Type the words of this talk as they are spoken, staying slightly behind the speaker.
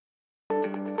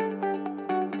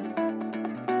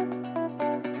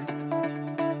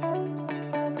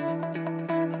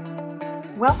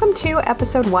Welcome to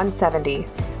episode 170,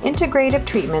 Integrative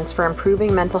Treatments for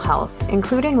Improving Mental Health,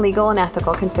 including Legal and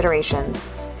Ethical Considerations,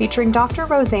 featuring Dr.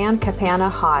 Roseanne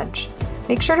Capanna-Hodge.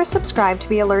 Make sure to subscribe to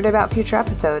be alerted about future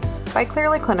episodes by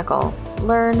Clearly Clinical.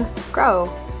 Learn,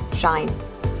 grow, shine.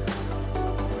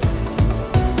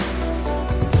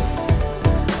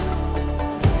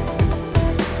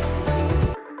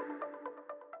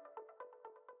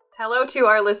 Hello to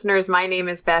our listeners. My name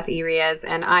is Beth Irias,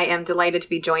 and I am delighted to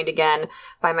be joined again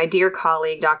by my dear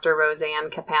colleague, Dr. Roseanne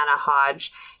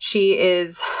Capanna-Hodge. She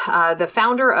is the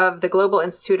founder of the Global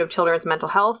Institute of Children's Mental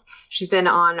Health. She's been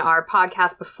on our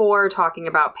podcast before talking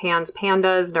about PANS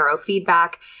Pandas,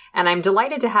 neurofeedback, and I'm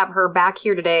delighted to have her back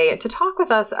here today to talk with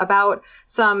us about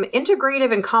some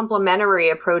integrative and complementary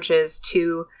approaches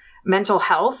to mental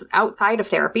health outside of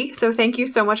therapy. So thank you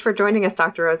so much for joining us,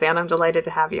 Dr. Roseanne. I'm delighted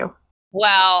to have you.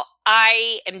 Well,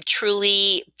 I am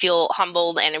truly feel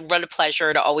humbled and what a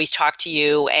pleasure to always talk to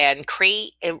you and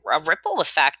create a ripple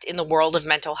effect in the world of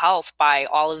mental health by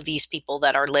all of these people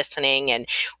that are listening and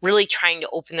really trying to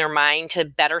open their mind to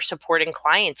better supporting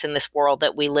clients in this world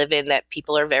that we live in, that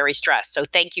people are very stressed. So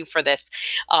thank you for this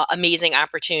amazing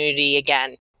opportunity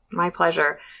again. My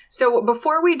pleasure. So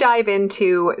before we dive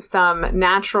into some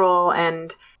natural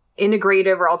and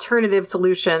integrative or alternative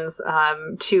solutions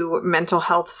to mental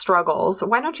health struggles,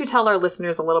 why don't you tell our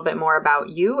listeners a little bit more about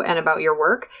you and about your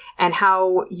work and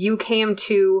how you came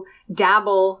to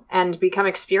dabble and become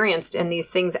experienced in these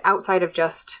things outside of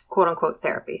just quote unquote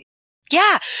therapy?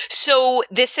 Yeah. So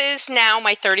this is now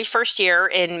my 31st year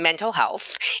in mental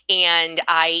health. And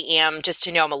I am, just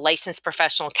to know, I'm a licensed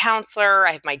professional counselor.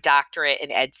 I have my doctorate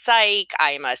in ed psych.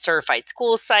 I am a certified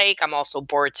school psych. I'm also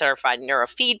board certified in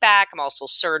neurofeedback. I'm also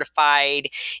certified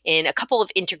in a couple of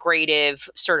integrative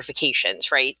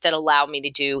certifications, right, that allow me to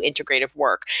do integrative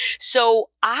work. So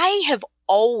I have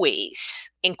always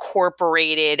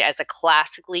incorporated, as a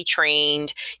classically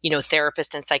trained,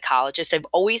 therapist and psychologist, I've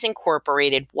always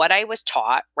incorporated what I was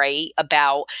taught, right,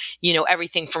 about,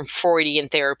 everything from Freudian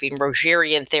therapy and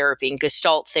Rogerian therapy and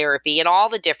Gestalt therapy and all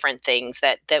the different things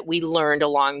that we learned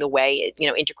along the way,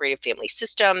 integrative family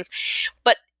systems.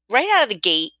 But right out of the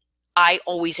gate, I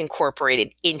always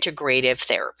incorporated integrative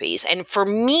therapies. And for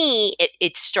me,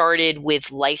 it started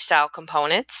with lifestyle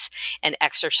components and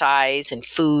exercise and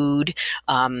food.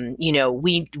 We know,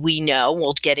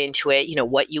 we'll get into it,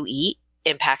 what you eat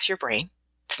impacts your brain.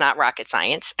 It's not rocket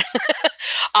science.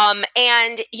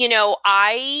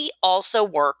 I also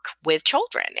work with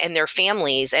children and their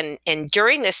families. And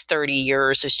during this 30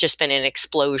 years, there's just been an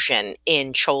explosion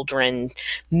in children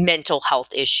mental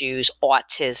health issues,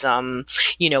 autism.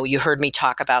 You heard me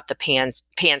talk about the PANS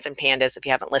and Pandas. If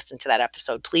you haven't listened to that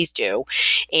episode, please do.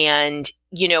 And,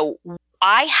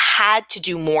 I had to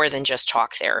do more than just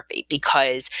talk therapy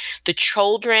because the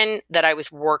children that I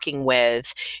was working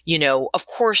with, of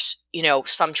course,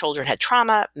 some children had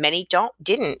trauma, many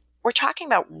didn't. We're talking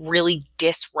about really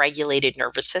dysregulated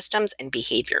nervous systems and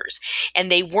behaviors,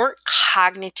 and they weren't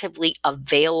cognitively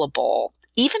available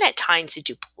even at times to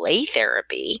do play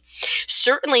therapy,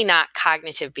 certainly not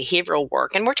cognitive behavioral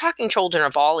work. And we're talking children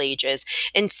of all ages.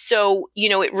 And so,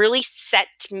 it really set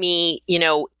me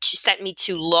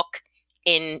to look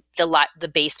in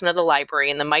the basement of the library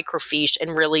in the microfiche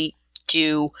and really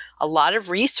do a lot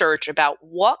of research about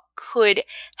what could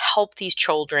help these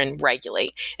children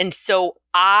regulate. And so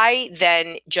I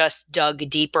then just dug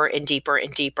deeper and deeper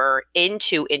and deeper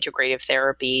into integrative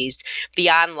therapies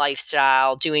beyond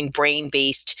lifestyle, doing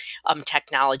brain-based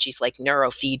technologies like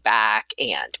neurofeedback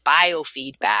and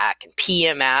biofeedback and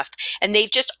PMF. And they've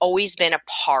just always been a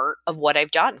part of what I've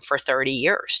done for 30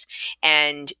 years.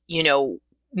 And,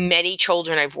 many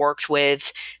children I've worked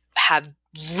with have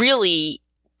really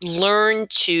learned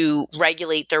to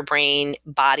regulate their brain,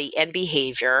 body, and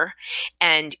behavior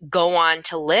and go on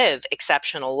to live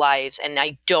exceptional lives. And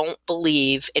I don't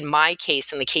believe, in my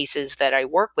case, in the cases that I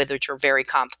work with, which are very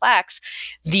complex,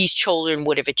 these children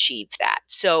would have achieved that.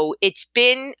 So it's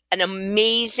been an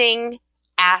amazing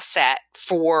asset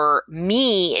for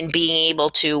me in being able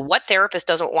to, what therapist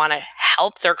doesn't want to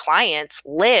help their clients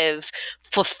live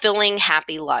fulfilling,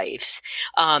 happy lives?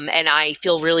 And I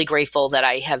feel really grateful that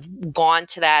I have gone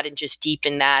to that and just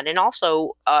deepened that and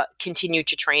also continue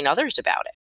to train others about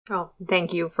it. Oh,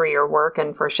 thank you for your work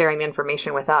and for sharing the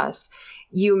information with us.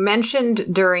 You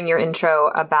mentioned during your intro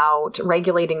about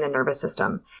regulating the nervous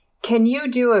system. Can you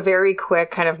do a very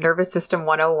quick kind of nervous system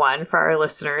 101 for our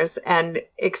listeners and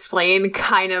explain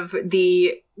kind of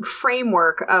the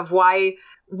framework of why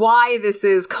this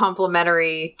is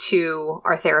complementary to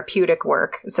our therapeutic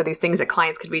work? So these things that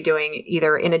clients could be doing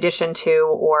either in addition to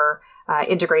or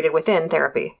integrated within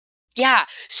therapy. Yeah.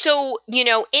 So,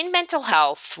 in mental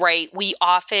health, right, we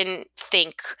often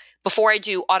think, before I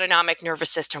do autonomic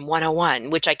nervous system 101,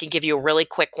 which I can give you a really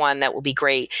quick one that will be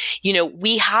great,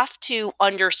 we have to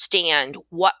understand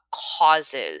what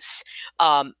causes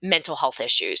mental health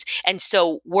issues. And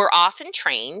so we're often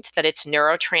trained that it's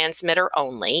neurotransmitter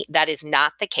only. That is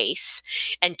not the case.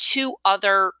 And two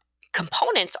other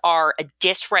components are a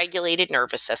dysregulated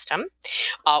nervous system,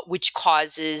 which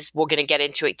causes, we're going to get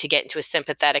into it, to get into a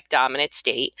sympathetic dominant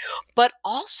state, but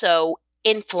also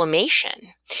inflammation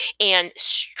and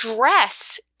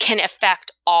stress can affect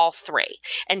all three.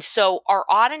 And so our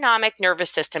autonomic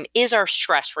nervous system is our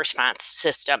stress response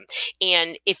system.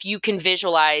 And if you can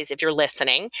visualize, if you're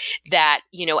listening, that,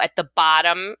 at the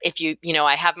bottom, if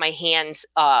I have my hands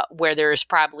where there's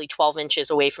probably 12 inches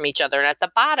away from each other. And at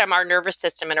the bottom, our nervous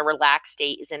system in a relaxed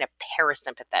state is in a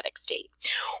parasympathetic state.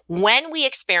 When we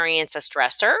experience a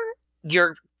stressor,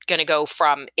 you're going to go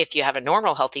from, if you have a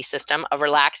normal healthy system, a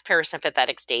relaxed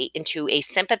parasympathetic state into a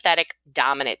sympathetic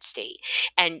dominant state.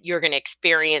 And you're going to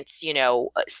experience,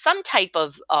 some type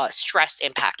of stress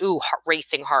impact.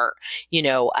 Racing heart,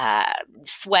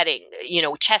 sweating,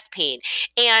 chest pain.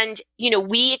 And,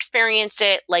 we experience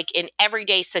it like in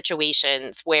everyday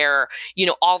situations where,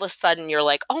 all of a sudden you're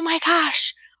like, oh my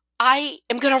gosh, I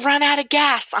am going to run out of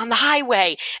gas on the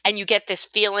highway. And you get this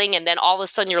feeling, and then all of a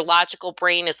sudden your logical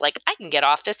brain is like, I can get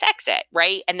off this exit,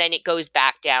 right? And then it goes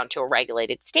back down to a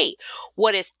regulated state.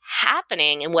 What is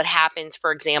happening, and what happens,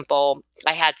 for example,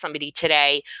 I had somebody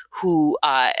today who,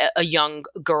 a young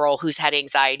girl who's had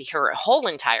anxiety her whole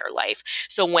entire life.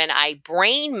 So when I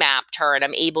brain mapped her and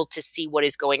I'm able to see what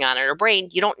is going on in her brain,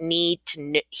 you don't need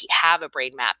to have a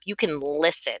brain map. You can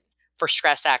listen for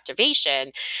stress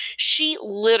activation. She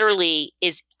literally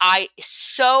is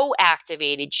so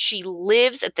activated. She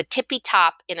lives at the tippy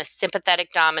top in a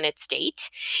sympathetic dominant state,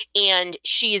 and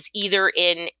she is either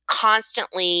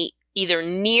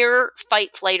near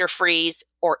fight, flight, or freeze,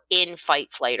 or in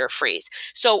fight, flight, or freeze.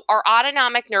 So our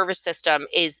autonomic nervous system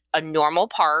is a normal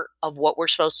part of what we're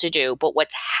supposed to do. But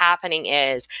what's happening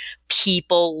is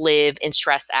people live in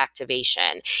stress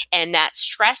activation. And that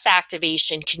stress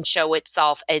activation can show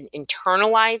itself in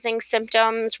internalizing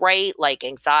symptoms, right? Like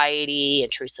anxiety,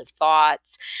 intrusive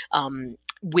thoughts,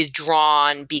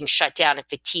 withdrawn, being shut down and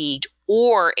fatigued,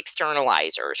 or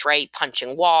externalizers, right?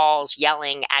 Punching walls,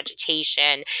 yelling,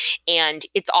 agitation. And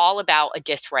it's all about a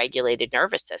dysregulated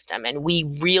nervous system. And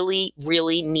we really,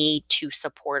 really need to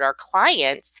support our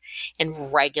clients in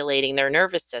regulating their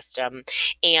nervous system.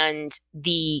 And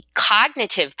the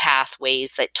cognitive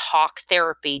pathways that talk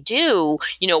therapy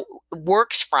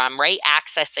works from, right?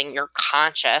 Accessing your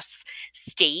conscious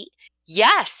state.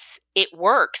 Yes, it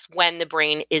works when the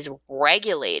brain is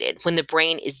regulated. When the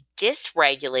brain is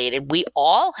dysregulated, we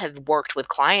all have worked with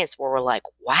clients where we're like,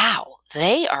 wow,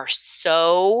 they are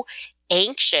so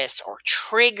anxious or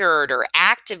triggered or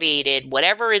activated,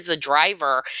 whatever is the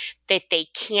driver, that they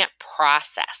can't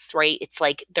process, right? It's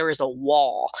like there is a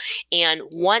wall. And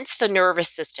once the nervous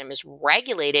system is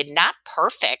regulated, not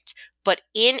perfect, but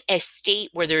in a state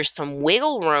where there's some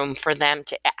wiggle room for them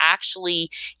to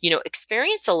actually,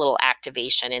 experience a little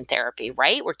activation in therapy,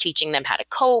 right? We're teaching them how to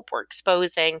cope, we're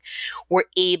exposing, we're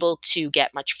able to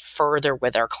get much further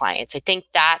with our clients. I think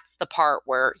that's the part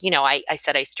where, I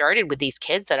said I started with these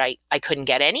kids that I couldn't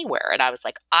get anywhere. And I was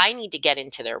like, I need to get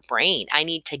into their brain. I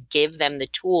need to give them the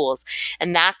tools.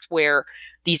 And that's where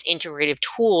these integrative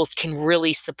tools can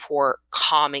really support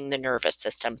calming the nervous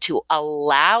system to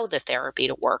allow the therapy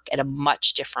to work in a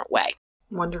much different way.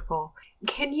 Wonderful.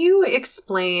 Can you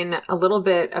explain a little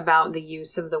bit about the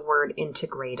use of the word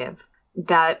integrative?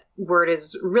 That word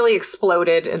has really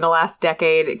exploded in the last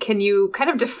decade. Can you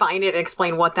kind of define it and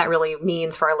explain what that really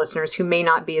means for our listeners who may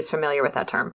not be as familiar with that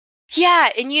term? Yeah.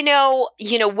 And,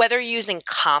 whether using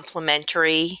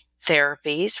complementary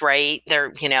therapies, right?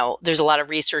 There's a lot of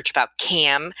research about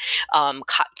CAM,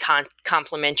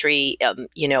 complementary,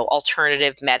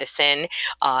 alternative medicine,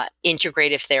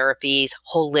 integrative therapies,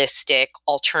 holistic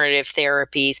alternative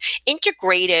therapies.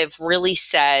 Integrative really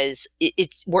says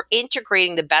we're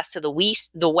integrating the best of the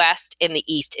West and the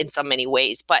East in so many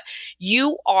ways, but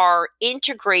you are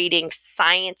integrating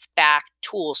science-backed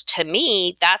tools. To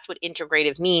me, that's what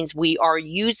integrative means. We are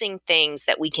using things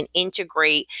that we can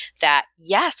integrate that,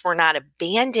 yes, we're not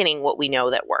abandoning what we know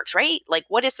that works, right? Like,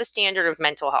 what is the standard of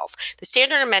mental health? The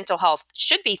standard of mental health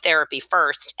should be therapy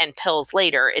first and pills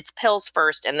later. It's pills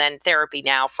first and then therapy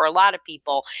now for a lot of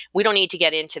people. We don't need to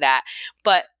get into that.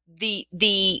 But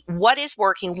the what is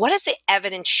working, what does the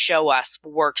evidence show us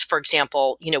works? For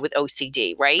example, with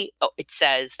OCD, right? It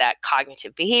says that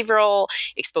cognitive behavioral,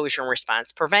 exposure and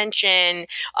response prevention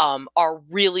are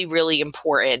really, really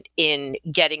important in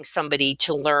getting somebody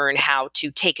to learn how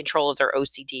to take control of their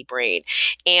OCD brain.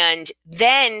 And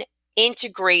then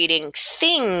integrating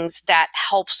things that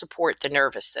help support the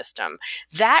nervous system.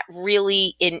 That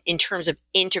really, in terms of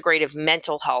integrative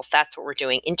mental health, that's what we're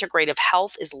doing. Integrative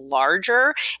health is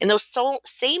larger, and those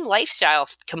same lifestyle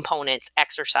components,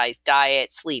 exercise,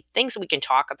 diet, sleep, things that we can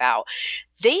talk about,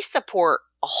 they support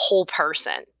a whole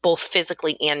person, both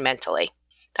physically and mentally.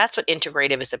 That's what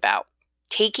integrative is about.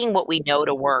 Taking what we know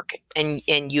to work and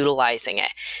utilizing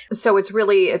it. So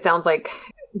it sounds like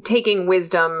taking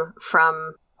wisdom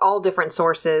from all different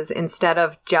sources instead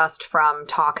of just from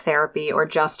talk therapy or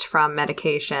just from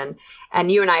medication.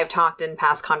 And you and I have talked in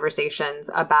past conversations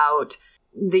about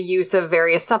the use of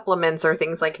various supplements or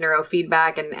things like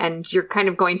neurofeedback, and you're kind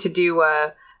of going to do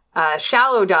a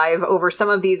shallow dive over some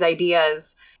of these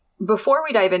ideas. Before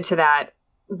we dive into that,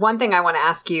 one thing I want to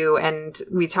ask you, and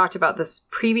we talked about this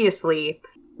previously,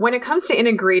 when it comes to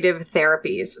integrative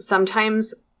therapies,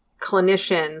 sometimes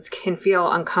clinicians can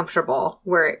feel uncomfortable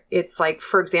where it's like,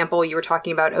 for example, you were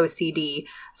talking about OCD.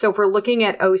 So if we're looking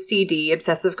at OCD,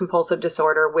 obsessive compulsive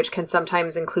disorder, which can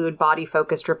sometimes include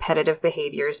body-focused repetitive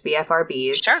behaviors,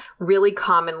 BFRBs, Sure. Really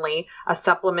commonly a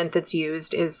supplement that's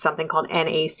used is something called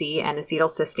NAC,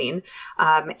 N-acetylcysteine.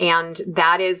 And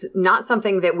that is not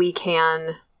something that we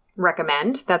can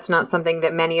recommend. That's not something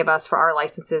that many of us for our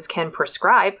licenses can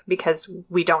prescribe because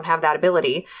we don't have that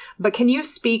ability. But can you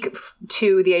speak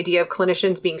to the idea of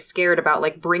clinicians being scared about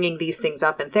like bringing these things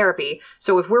up in therapy?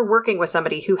 So if we're working with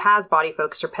somebody who has body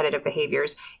focused repetitive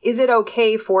behaviors, is it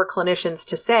okay for clinicians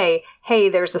to say, hey,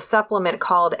 there's a supplement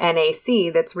called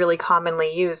NAC that's really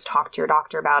commonly used. Talk to your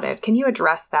doctor about it. Can you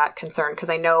address that concern? Because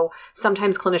I know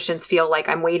sometimes clinicians feel like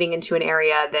I'm wading into an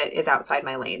area that is outside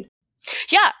my lane.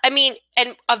 Yeah, I mean,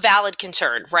 and a valid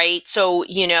concern, right? So,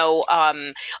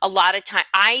 a lot of time,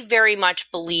 I very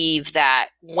much believe that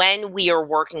when we are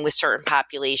working with certain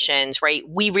populations, right,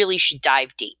 we really should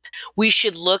dive deep. We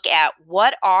should look at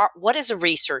what does the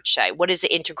research say? What is the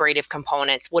integrative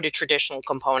components? What are traditional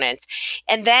components?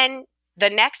 And then the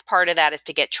next part of that is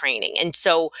to get training. And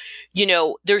so,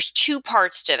 there's two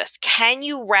parts to this. Can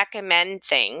you recommend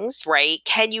things, right?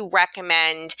 Can you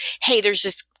recommend, hey, there's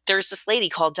this lady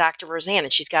called Dr. Roseanne,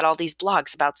 and she's got all these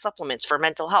blogs about supplements for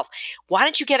mental health. Why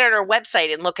don't you get on her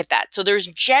website and look at that? So there's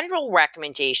general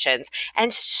recommendations.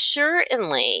 And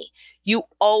certainly you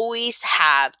always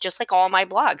have, just like all my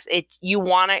blogs, you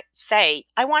want to say,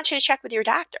 I want you to check with your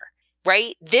doctor,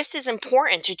 right? This is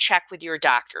important to check with your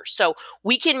doctor. So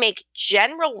we can make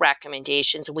general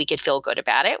recommendations and we can feel good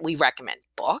about it. We recommend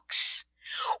books.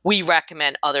 We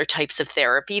recommend other types of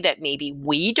therapy that maybe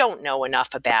we don't know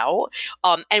enough about.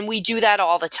 And we do that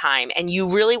all the time. And you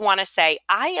really want to say,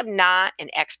 I am not an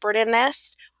expert in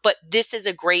this, but this is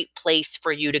a great place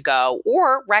for you to go,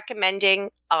 or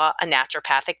recommending a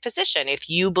naturopathic physician if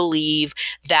you believe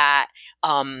that,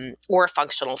 or a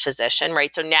functional physician,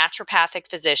 right? So naturopathic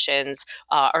physicians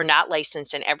are not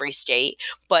licensed in every state,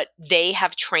 but they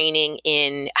have training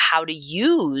in how to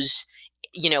use,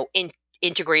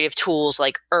 integrative tools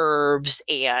like herbs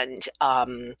and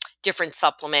different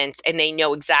supplements, and they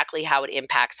know exactly how it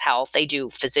impacts health. They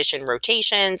do physician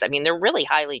rotations. I mean, they're really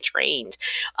highly trained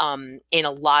in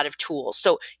a lot of tools.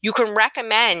 So you can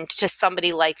recommend to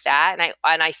somebody like that,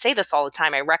 and I say this all the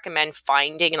time, I recommend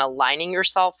finding and aligning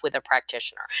yourself with a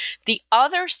practitioner. The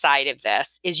other side of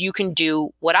this is you can do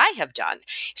what I have done.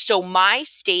 So my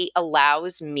state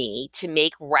allows me to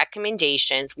make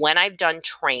recommendations when I've done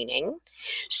training.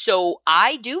 So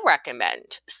I do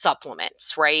recommend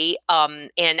supplements, right? And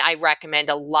I recommend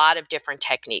a lot of different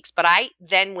techniques, but I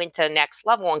then went to the next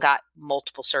level and got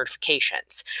multiple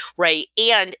certifications, right?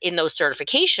 And in those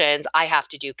certifications, I have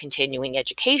to do continuing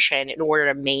education in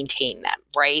order to maintain them,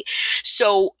 right?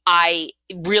 So I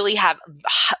really have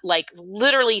like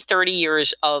literally 30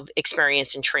 years of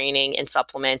experience in training and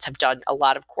supplements, have done a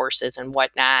lot of courses and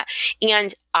whatnot.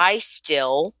 And I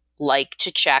still like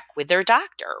to check with their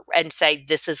doctor and say,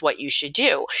 this is what you should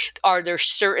do. Are there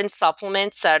certain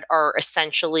supplements that are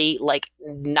essentially like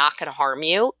not going to harm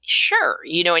you? Sure.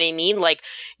 You know what I mean? Like,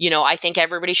 I think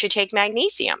everybody should take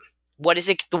magnesium. What is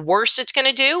it? The worst it's going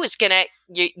to do is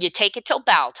you take it till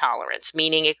bowel tolerance,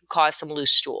 meaning it could cause some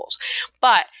loose stools.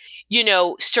 But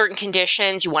certain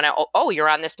conditions, you want to, you're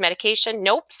on this medication?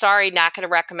 Nope, sorry, not going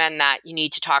to recommend that. You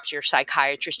need to talk to your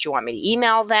psychiatrist. You want me to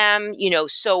email them?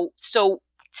 So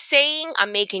saying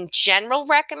I'm making general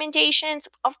recommendations,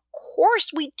 of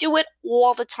course we do it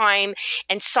all the time.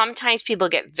 And sometimes people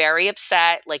get very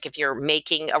upset. Like if you're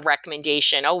making a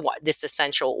recommendation, oh, what, this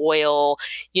essential oil,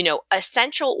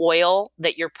 essential oil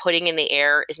that you're putting in the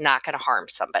air is not going to harm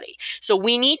somebody. So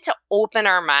we need to open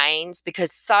our minds,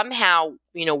 because somehow,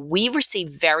 we receive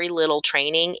very little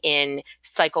training in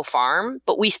psychopharm,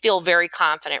 but we feel very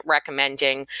confident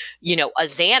recommending, a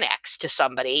Xanax to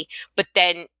somebody, but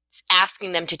then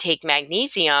asking them to take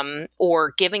magnesium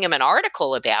or giving them an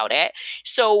article about it.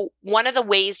 So one of the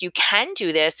ways you can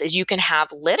do this is you can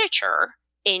have literature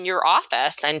in your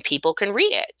office and people can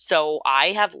read it. So I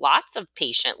have lots of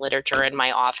patient literature in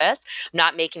my office. I'm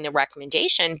not making the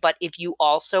recommendation, but if you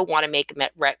also want to make a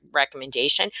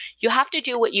recommendation, you have to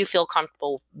do what you feel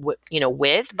comfortable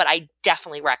with, but I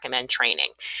definitely recommend training.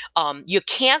 You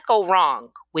can't go wrong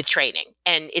with training,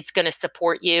 and it's going to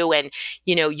support you, and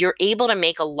you're able to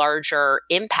make a larger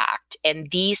impact, and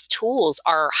these tools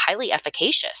are highly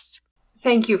efficacious.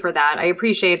 Thank you for that. I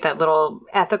appreciate that little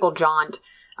ethical jaunt.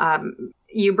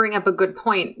 You bring up a good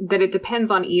point that it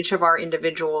depends on each of our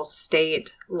individual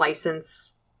state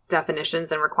license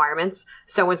definitions and requirements.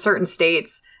 So in certain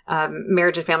states,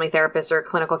 marriage and family therapists or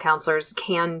clinical counselors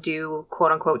can do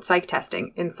quote unquote psych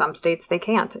testing. In some states, they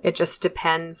can't. It just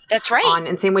depends. That's right.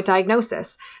 And same with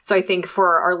diagnosis. So I think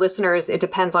for our listeners, it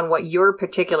depends on what your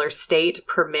particular state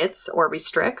permits or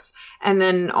restricts. And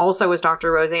then also, as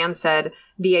Dr. Roseanne said,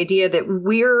 the idea that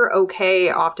we're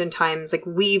okay oftentimes, like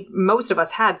most of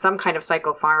us had some kind of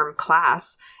psychopharm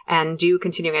class and do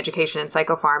continuing education in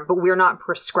psychopharm, but we're not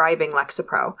prescribing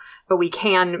Lexapro. But we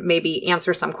can maybe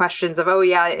answer some questions of, oh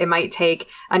yeah, it might take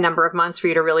a number of months for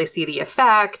you to really see the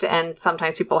effect. And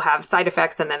sometimes people have side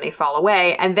effects and then they fall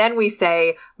away. And then we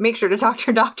say, make sure to talk to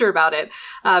your doctor about it.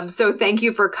 So thank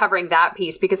you for covering that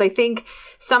piece, because I think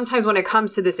sometimes when it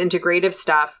comes to this integrative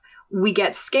stuff, we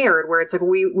get scared where it's like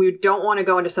we don't want to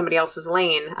go into somebody else's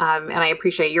lane. And I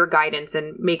appreciate your guidance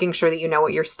and making sure that you know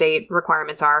what your state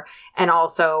requirements are, and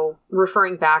also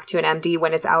referring back to an MD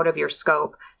when it's out of your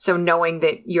scope. So knowing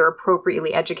that you're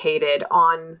appropriately educated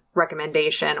on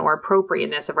recommendation or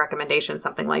appropriateness of recommendation,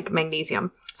 something like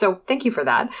magnesium. So thank you for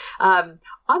that.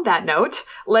 On that note,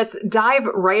 let's dive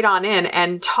right on in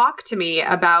and talk to me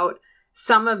about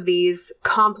some of these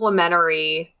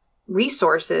complementary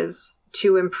resources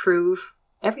to improve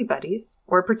everybody's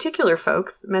or particular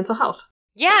folks' mental health.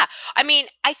 Yeah. I mean,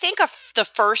 I think the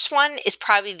first one is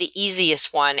probably the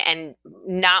easiest one and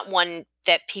not one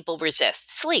that people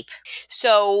resist: sleep.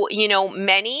 So,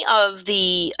 many of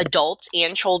the adults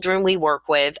and children we work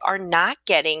with are not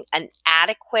getting an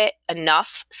adequate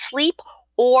enough sleep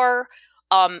or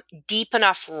deep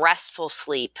enough restful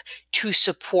sleep to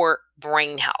support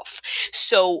brain health.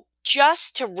 So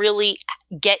just to really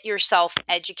get yourself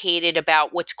educated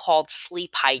about what's called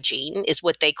sleep hygiene is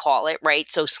what they call it, right?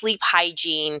 So sleep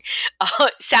hygiene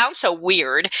sounds so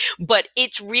weird, but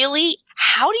it's really,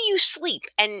 how do you sleep?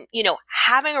 And,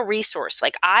 having a resource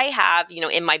like I have,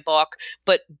 in my book,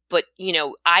 but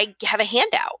I have a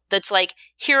handout that's like,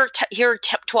 here are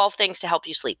 12 things to help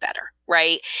you sleep better.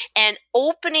 Right. And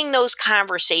opening those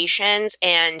conversations.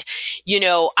 And,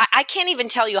 I can't even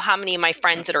tell you how many of my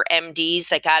friends that are MDs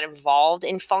that got involved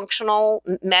in functional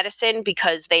medicine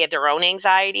because they had their own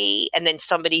anxiety. And then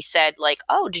somebody said like,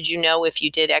 oh, did you know if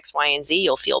you did X, Y, and Z,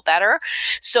 you'll feel better?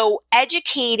 So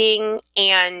educating,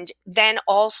 and then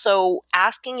also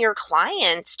asking your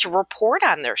clients to report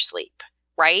on their sleep.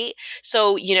 Right?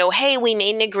 So, hey, we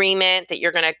made an agreement that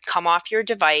you're going to come off your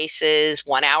devices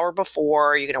 1 hour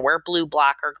before, you're going to wear blue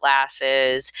blocker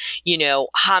glasses,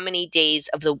 how many days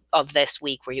of this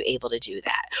week were you able to do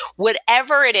that?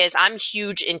 Whatever it is, I'm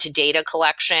huge into data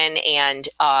collection and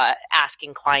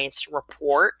asking clients to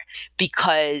report,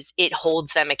 because it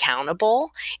holds them accountable.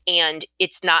 And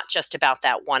it's not just about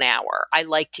that 1 hour. I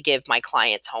like to give my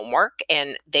clients homework,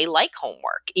 and they like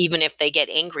homework, even if they get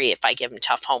angry if I give them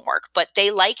tough homework, but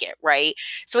they like it, right?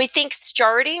 So I think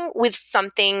starting with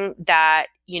something that,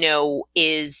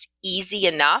 is easy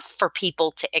enough for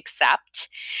people to accept,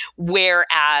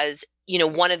 whereas,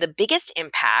 one of the biggest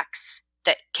impacts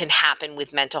that can happen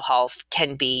with mental health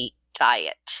can be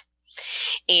diet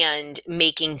and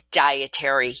making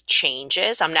dietary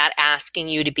changes. I'm not asking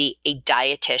you to be a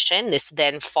dietitian. This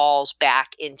then falls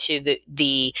back into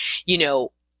the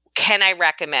can I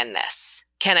recommend this?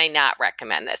 Can I not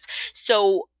recommend this?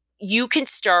 So you can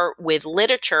start with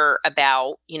literature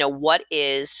about, what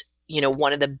is,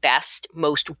 one of the best,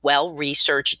 most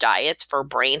well-researched diets for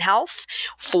brain health,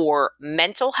 for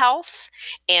mental health,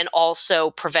 and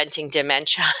also preventing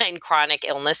dementia and chronic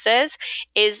illnesses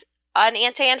is an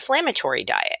anti-inflammatory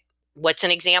diet. What's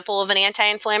an example of an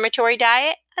anti-inflammatory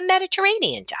diet? A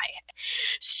Mediterranean diet.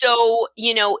 So,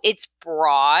 it's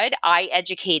broad. I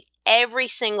educate every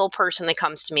single person that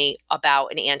comes to me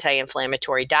about an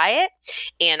anti-inflammatory diet,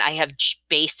 and I have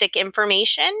basic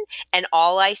information, and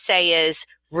all I say is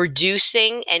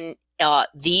reducing and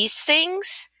these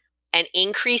things and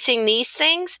increasing these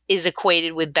things is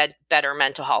equated with better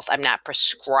mental health. I'm not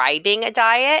prescribing a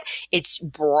diet. It's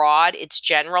broad, it's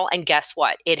general, and guess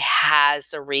what? It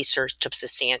has the research to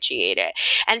substantiate it.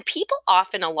 And people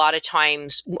often, a lot of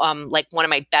times, like one of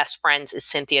my best friends is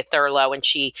Cynthia Thurlow, and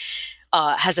she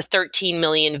has a 13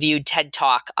 million viewed TED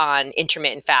Talk on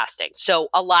intermittent fasting. So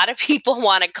a lot of people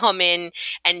want to come in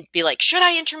and be like, should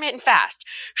I intermittent fast?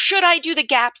 Should I do the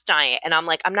GAPS diet? And I'm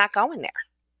like, I'm not going there.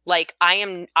 Like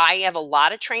I have a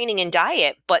lot of training in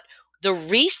diet, but the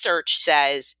research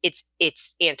says it's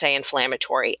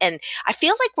anti-inflammatory. And I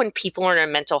feel like when people are in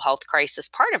a mental health crisis,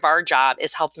 part of our job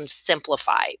is help them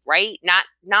simplify, right?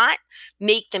 Not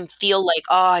make them feel like,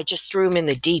 oh, I just threw them in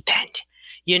the deep end,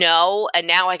 and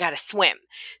now I got to swim.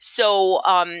 So,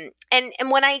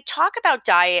 and when I talk about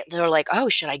diet, they're like, oh,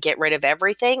 should I get rid of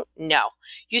everything? No.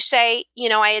 You say,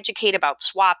 I educate about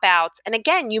swap outs. And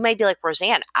again, you may be like,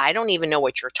 Roseanne, I don't even know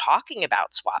what you're talking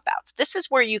about, swap outs. This is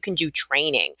where you can do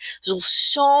training. There's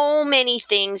so many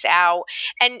things out.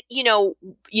 And,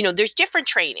 there's different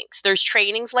trainings. There's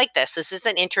trainings like this. This is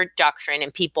an introduction,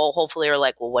 and people hopefully are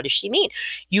like, well, what does she mean?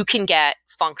 You can get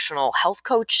functional health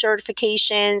coach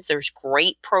certifications. There's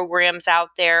great programs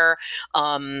out there.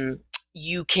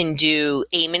 You can do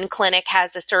Amen Clinic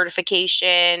has a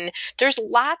certification. There's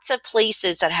lots of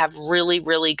places that have really,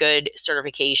 really good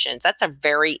certifications. That's a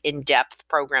very in-depth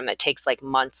program that takes like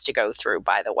months to go through,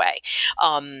 by the way.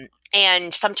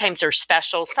 And sometimes they're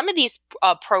special. Some of these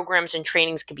programs and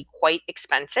trainings can be quite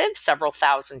expensive, several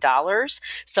 $1,000s.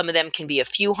 Some of them can be a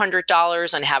few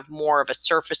 $100s and have more of a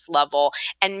surface level.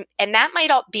 And that might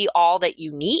be all that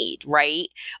you need, right?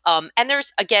 And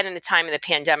there's, again, in the time of the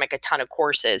pandemic, a ton of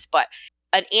courses. But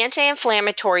an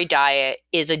anti-inflammatory diet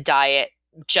is a diet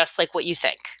just like what you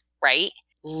think, right?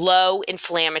 Low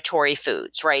inflammatory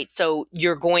foods, right? So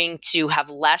you're going to have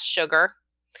less sugar.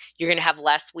 You're going to have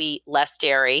less wheat, less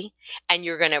dairy, and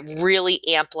you're going to really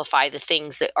amplify the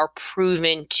things that are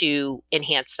proven to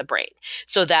enhance the brain.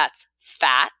 So that's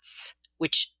fats,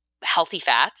 which healthy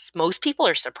fats. Most people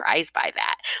are surprised by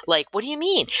that. Like, what do you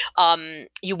mean?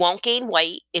 You won't gain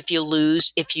weight if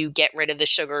you get rid of the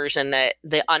sugars and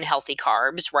the unhealthy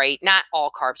carbs, right? Not all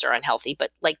carbs are unhealthy,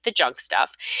 but like the junk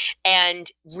stuff.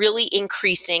 And really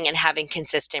increasing and having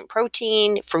consistent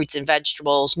protein, fruits and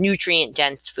vegetables,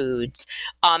 nutrient-dense foods.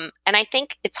 And I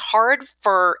think it's hard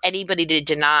for anybody to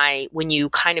deny when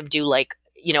you kind of do like,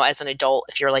 as an adult,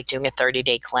 if you're like doing a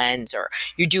 30-day cleanse or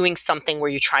you're doing something where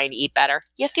you're trying to eat better,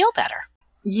 you feel better.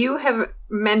 You have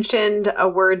mentioned a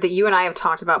word that you and I have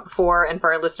talked about before, and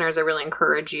for our listeners, I really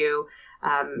encourage you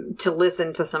to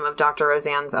listen to some of Dr.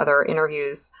 Roseanne's other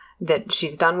interviews that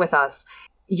she's done with us.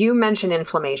 You mentioned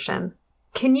inflammation.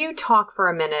 Can you talk for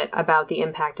a minute about the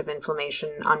impact of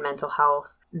inflammation on mental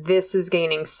health? This is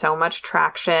gaining so much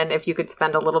traction. If you could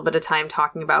spend a little bit of time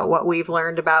talking about what we've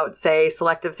learned about, say,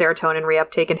 selective serotonin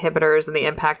reuptake inhibitors and the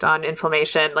impact on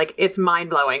inflammation, like it's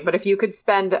mind-blowing. But if you could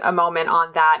spend a moment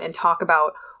on that and talk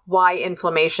about why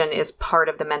inflammation is part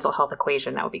of the mental health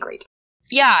equation, that would be great.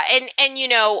 Yeah. And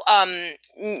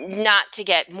not to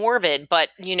get morbid, but,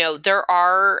 there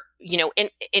are,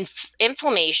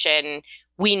 inflammation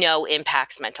we know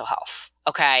impacts mental health.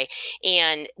 Okay.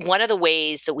 And one of the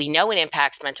ways that we know it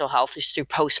impacts mental health is through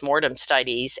postmortem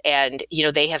studies. And,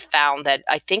 they have found that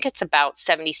I think it's about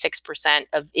 76%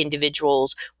 of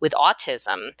individuals with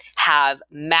autism have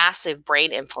massive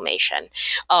brain inflammation.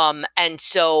 And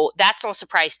so that's no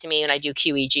surprise to me when I do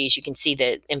QEEGs, you can see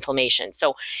the inflammation.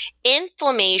 So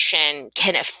inflammation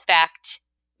can affect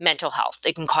mental health.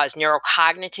 It can cause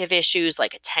neurocognitive issues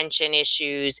like attention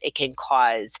issues. It can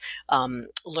cause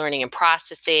learning and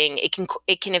processing.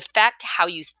 It can affect how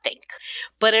you think,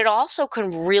 but it also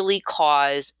can really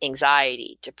cause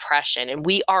anxiety, depression. And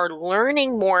we are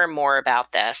learning more and more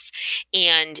about this.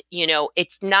 And,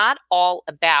 it's not all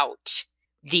about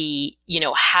the,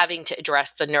 having to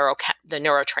address the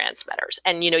neurotransmitters.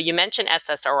 And, you mentioned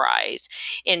SSRIs.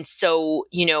 And so,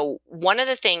 one of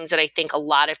the things that I think a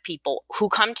lot of people who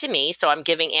come to me, so I'm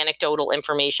giving anecdotal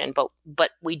information, but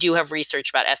we do have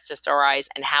research about SSRIs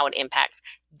and how it impacts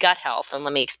gut health. And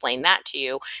let me explain that to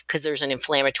you because there's an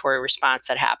inflammatory response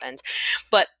that happens.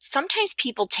 But sometimes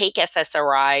people take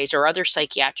SSRIs or other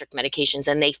psychiatric medications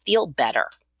and they feel better.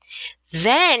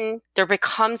 Then there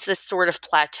becomes this sort of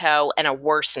plateau and a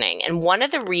worsening. And one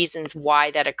of the reasons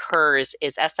why that occurs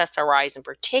is SSRIs in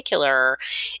particular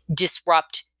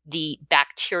disrupt the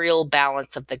bacterial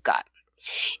balance of the gut.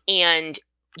 And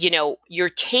you're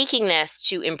taking this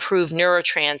to improve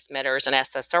neurotransmitters and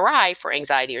SSRI for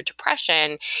anxiety or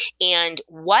depression. And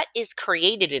what is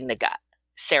created in the gut?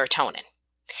 Serotonin.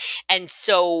 And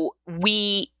so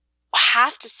we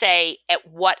have to say at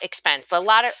what expense.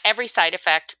 Every side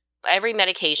effect, every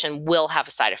medication will have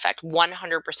a side effect,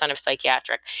 100% of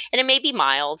psychiatric. And it may be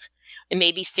mild, it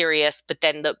may be serious, but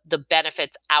then the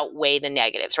benefits outweigh the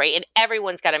negatives, right? And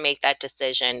everyone's got to make that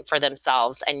decision for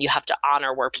themselves, and you have to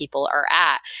honor where people are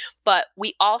at. But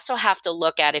we also have to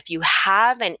look at if you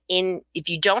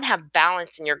don't have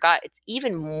balance in your gut, it's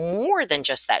even more than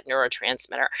just that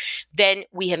neurotransmitter. Then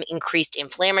we have increased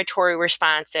inflammatory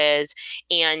responses,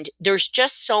 and there's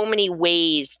just so many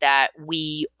ways that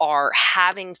we are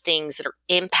having things that are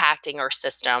impacting our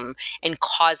system and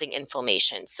causing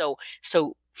inflammation. So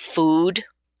food,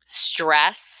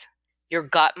 stress, your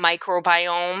gut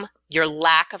microbiome, your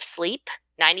lack of sleep.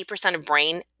 90% of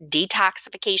brain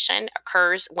detoxification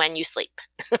occurs when you sleep.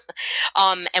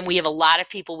 And we have a lot of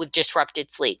people with disrupted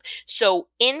sleep. So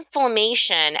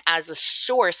inflammation as a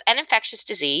source, and infectious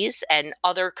disease and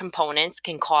other components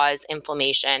can cause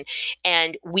inflammation.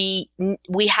 And we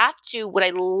have to, what I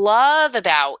love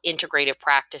about integrative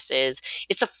practices,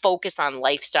 it's a focus on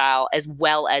lifestyle as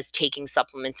well as taking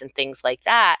supplements and things like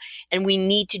that. And we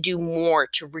need to do more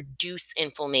to reduce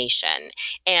inflammation.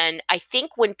 And I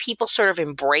think when people sort of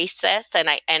embrace this, and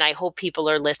I hope people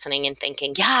are listening and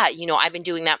thinking, yeah, I've been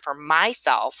doing that for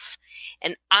myself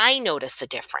and I notice a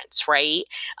difference, right?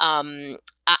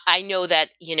 I know that,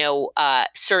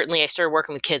 certainly I started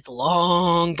working with kids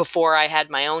long before I had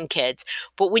my own kids.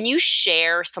 But when you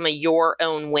share some of your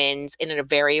own wins in a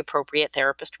very appropriate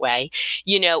therapist way,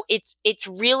 it's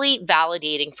really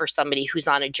validating for somebody who's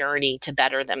on a journey to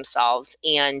better themselves.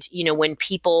 And, when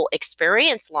people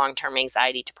experience long-term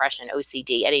anxiety, depression,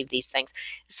 OCD, any of these things,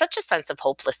 it's such a sense of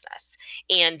hopelessness.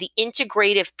 And the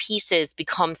integrative pieces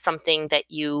become something that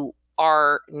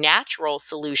are natural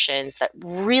solutions that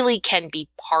really can be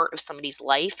part of somebody's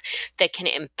life, that can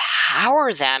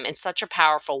empower them in such a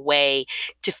powerful way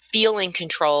to feel in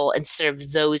control instead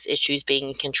of those issues being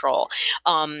in control.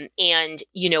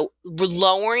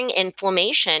 Lowering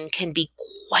inflammation can be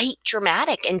quite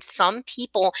dramatic. And some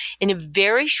people in a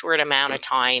very short amount of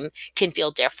time can feel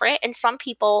different. And some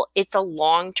people, it's a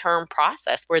long-term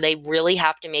process where they really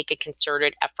have to make a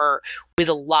concerted effort with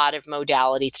a lot of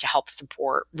modalities to help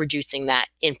support reducing that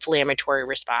inflammatory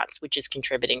response, which is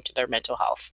contributing to their mental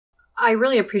health. I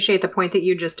really appreciate the point that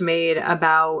you just made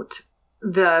about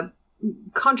the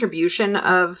contribution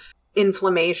of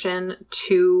inflammation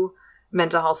to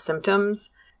mental health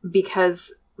symptoms,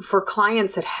 because for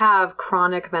clients that have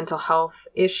chronic mental health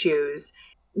issues,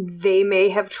 they may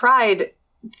have tried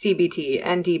CBT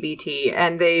and DBT,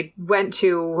 and they went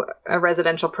to a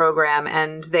residential program,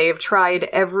 and they've tried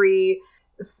every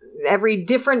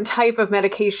different type of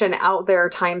medication out there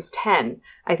times 10.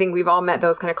 I think we've all met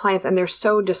those kind of clients, and they're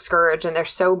so discouraged and they're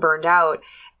so burned out.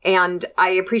 And I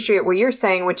appreciate what you're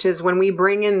saying, which is when we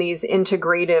bring in these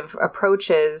integrative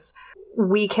approaches,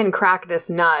 we can crack this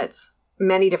nut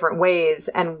many different ways,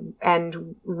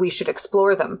 and we should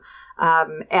explore them.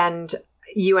 And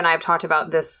you and I have talked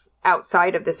about this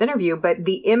outside of this interview, but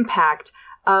the impact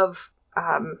of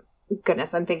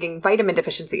goodness, I'm thinking vitamin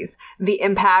deficiencies, the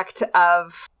impact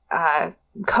of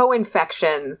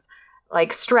co-infections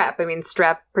like strep. I mean,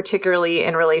 strep, particularly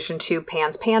in relation to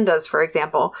PANS pandas, for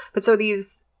example. But so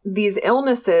these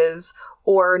illnesses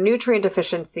or nutrient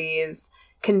deficiencies,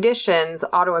 conditions,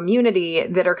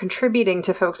 autoimmunity that are contributing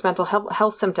to folks' mental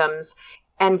health symptoms,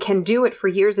 and can do it for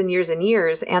years and years and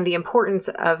years. And the importance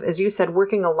of, as you said,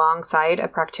 working alongside a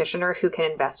practitioner who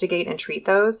can investigate and treat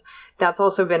those. That's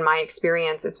also been my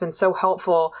experience. It's been so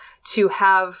helpful to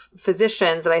have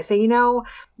physicians that I say,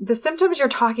 the symptoms you're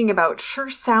talking about sure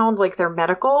sound like they're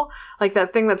medical, like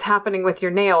that thing that's happening with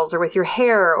your nails or with your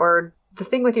hair or the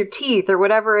thing with your teeth or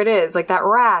whatever it is, like that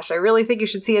rash. I really think you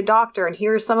should see a doctor, and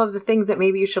here are some of the things that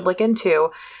maybe you should look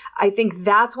into. I think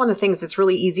that's one of the things that's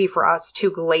really easy for us to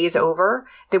glaze over,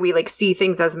 that we see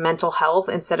things as mental health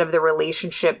instead of the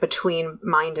relationship between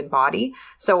mind and body.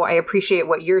 So I appreciate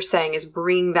what you're saying is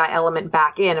bring that element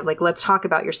back in of let's talk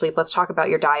about your sleep. Let's talk about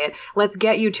your diet. Let's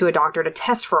get you to a doctor to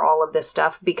test for all of this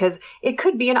stuff, because it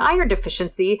could be an iron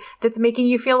deficiency that's making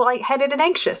you feel lightheaded and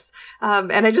anxious.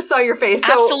 And I just saw your face.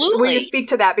 So Absolutely. will you speak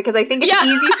to that? Because I think it's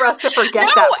easy for us to forget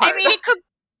that part. I mean,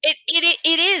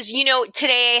 It is,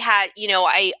 today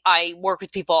I work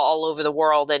with people all over the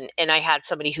world, and I had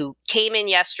somebody who came in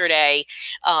yesterday,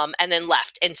 and then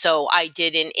left. And so I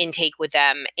did an intake with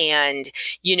them, and,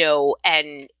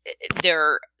 and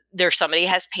they're, somebody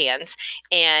has PANS,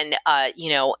 and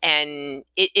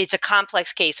it's a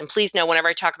complex case. And please know, whenever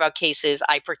I talk about cases,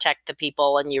 I protect the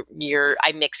people, and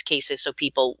I mix cases so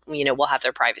people will have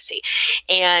their privacy.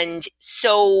 And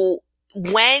so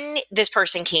when this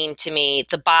person came to me,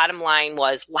 the bottom line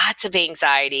was lots of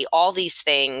anxiety, all these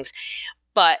things,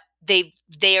 but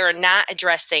they are not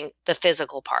addressing the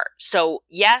physical part. So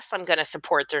yes, I'm going to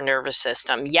support their nervous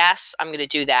system. Yes, I'm going to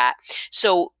do that.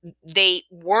 So they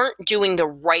weren't doing the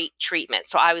right treatment.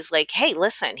 So I was like, hey,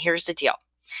 listen, here's the deal.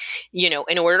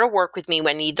 In order to work with me,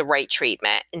 I need the right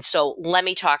treatment. And so let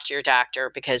me talk to your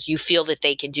doctor, because you feel that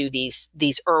they can do these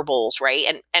herbals, right?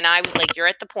 And I was like, you're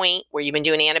at the point where you've been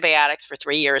doing antibiotics for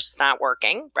 3 years. It's not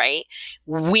working, right?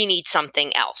 We need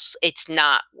something else. It's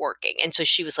not working. And so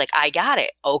she was like, I got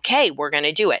it. Okay, we're going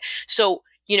to do it. So,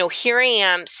 here I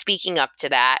am speaking up to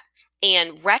that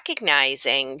and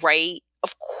recognizing, right?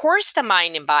 Of course, the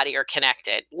mind and body are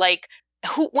connected. Like,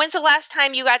 when's the last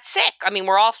time you got sick? I mean,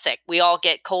 we're all sick. We all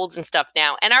get colds and stuff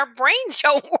now, and our brains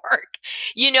don't work,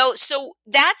 so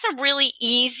that's a really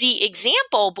easy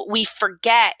example, but we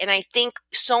forget. And I think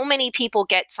so many people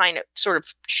get sort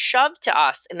of shoved to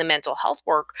us in the mental health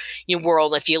world.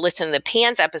 If you listen to the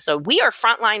PANS episode, we are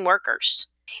frontline workers.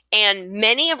 And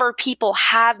many of our people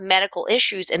have medical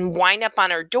issues and wind up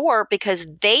on our door because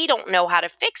they don't know how to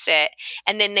fix it.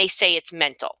 And then they say it's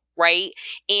mental. Right.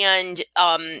 And,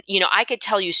 I could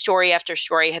tell you story after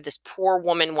story. I had this poor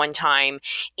woman one time,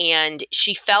 and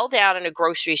she fell down in a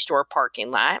grocery store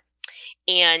parking lot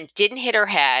and didn't hit her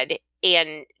head.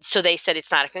 And so they said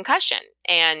it's not a concussion.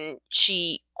 And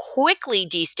she quickly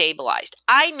destabilized.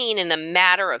 I mean, in the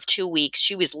matter of 2 weeks,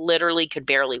 she was literally could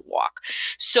barely walk.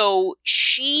 So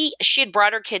she had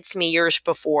brought her kids to me years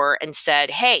before and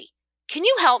said, hey, can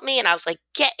you help me? And I was like,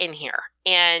 get in here.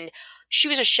 And she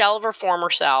was a shell of her former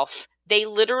self. They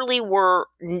literally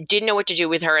didn't know what to do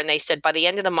with her. And they said, by the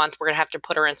end of the month, we're going to have to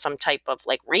put her in some type of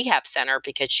like rehab center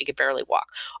because she could barely walk.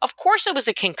 Of course, it was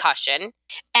a concussion.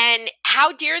 And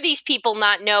how dare these people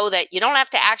not know that you don't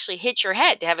have to actually hit your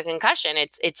head to have a concussion?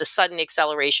 It's a sudden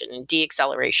acceleration and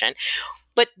deacceleration.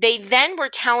 But they then were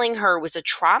telling her it was a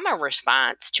trauma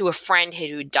response to a friend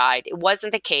who died. It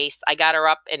wasn't the case. I got her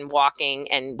up and walking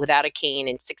and without a cane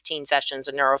in 16 sessions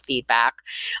of neurofeedback.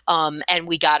 And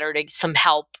we got her to some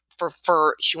help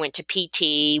she went to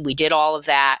PT. We did all of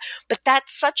that. But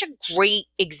that's such a great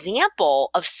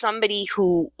example of somebody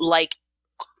who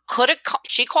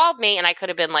she called me, and I could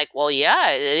have been like, well,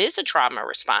 yeah, it is a trauma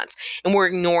response, and we're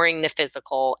ignoring the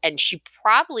physical. And she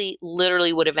probably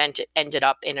literally would have ended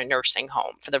up in a nursing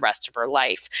home for the rest of her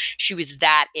life. She was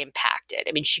that impacted.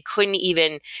 I mean, she couldn't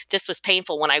even, this was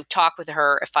painful. When I talk with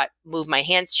her, if I move my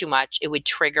hands too much, it would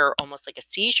trigger almost like a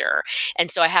seizure.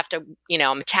 And so I have to,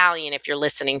 I'm Italian. If you're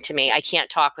listening to me, I can't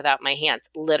talk without my hands,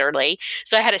 literally.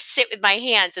 So I had to sit with my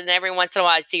hands, and every once in a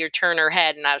while I'd see her turn her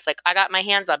head, and I was like, I got my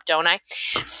hands up, don't I?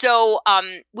 So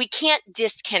we can't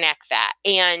disconnect that.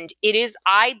 And it is,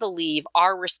 I believe,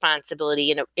 our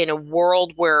responsibility in a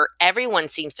world where everyone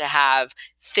seems to have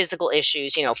physical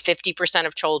issues. 50%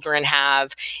 of children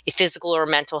have a physical or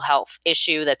mental health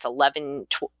issue. That's 11,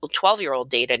 12-year-old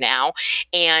data now.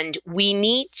 And we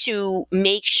need to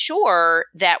make sure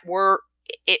that we're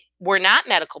not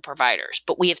medical providers,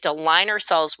 but we have to align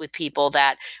ourselves with people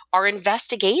that are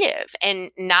investigative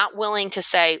and not willing to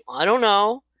say, I don't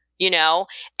know.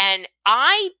 And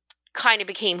I kind of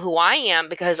became who I am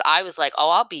because I was like, oh,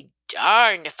 I'll be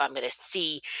darned if I'm going to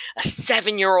see a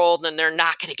 7-year-old and they're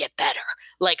not going to get better.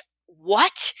 Like,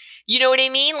 what? You know what I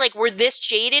mean? Like, we're this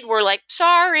jaded. We're like,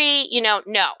 sorry, no.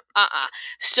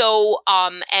 So,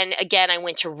 and again, I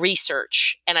went to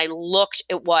research and I looked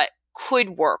at what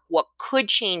could work, what could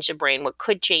change the brain, what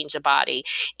could change the body.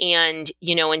 And,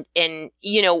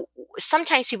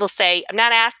 sometimes people say, I'm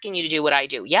not asking you to do what I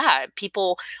do. Yeah,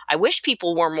 I wish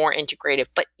people were more integrative,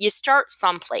 but you start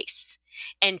someplace.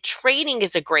 And training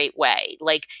is a great way.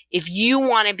 Like, if you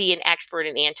want to be an expert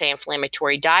in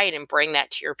anti-inflammatory diet and bring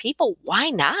that to your people, why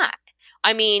not?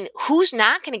 I mean, who's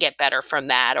not going to get better from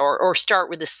that, or start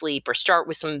with the sleep, or start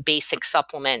with some basic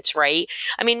supplements, right?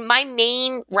 I mean, my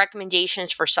main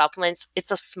recommendations for supplements,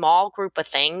 it's a small group of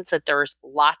things that there's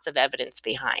lots of evidence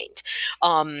behind.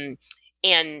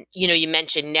 And, you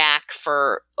mentioned NAC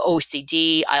for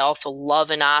OCD. I also love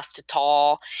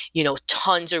inositol,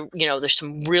 tons of, there's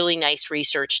some really nice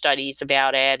research studies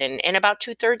about it. And about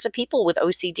 2/3 of people with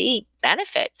OCD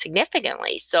benefit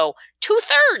significantly. So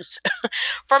 2/3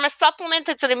 from a supplement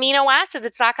that's an amino acid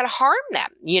that's not going to harm them.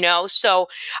 So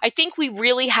I think we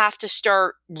really have to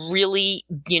start really,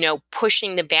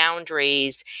 pushing the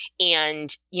boundaries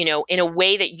and, in a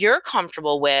way that you're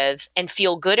comfortable with and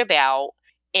feel good about,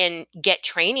 and get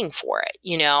training for it.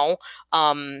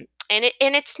 And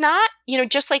it's not,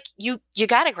 just like you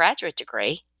got a graduate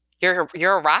degree.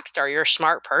 You're a rock star. You're a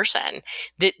smart person.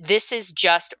 This is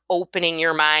just opening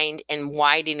your mind and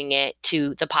widening it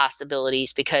to the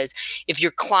possibilities, because if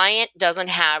your client doesn't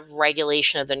have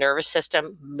regulation of the nervous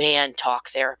system, man, talk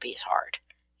therapy is hard,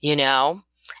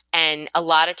 And a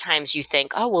lot of times you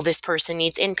think, oh, well, this person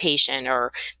needs inpatient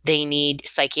or they need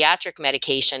psychiatric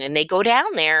medication, and they go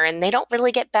down there and they don't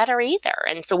really get better either.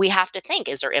 And so we have to think,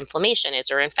 is there inflammation? Is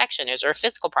there infection? Is there a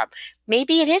physical problem?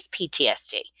 Maybe it is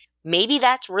PTSD. Maybe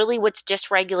that's really what's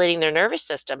dysregulating their nervous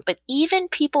system. But even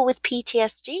people with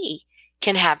PTSD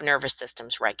can have nervous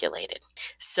systems regulated.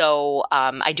 So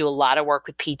I do a lot of work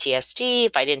with PTSD.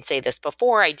 If I didn't say this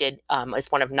before, I did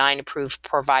as one of 9 approved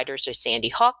providers of Sandy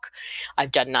Hook.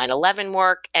 I've done 9/11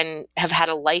 work and have had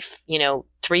a life,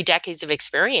 3 decades of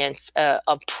experience,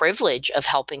 a privilege of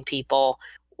helping people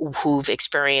who've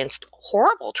experienced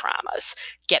horrible traumas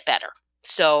get better.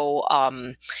 So,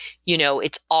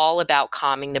 it's all about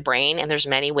calming the brain, and there's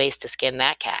many ways to skin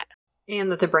that cat.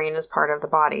 And that the brain is part of the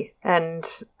body. And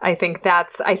I think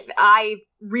I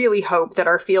really hope that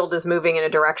our field is moving in a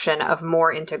direction of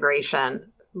more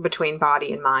integration between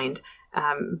body and mind,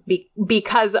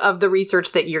 because of the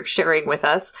research that you're sharing with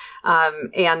us.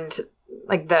 And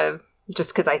just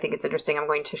because I think it's interesting, I'm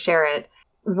going to share it.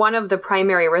 One of the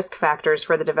primary risk factors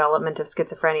for the development of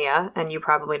schizophrenia, and you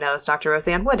probably know this, Dr.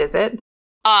 Roseanne, what is it?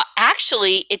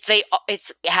 Actually,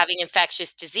 it's having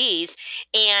infectious disease.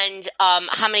 And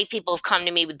how many people have come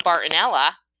to me with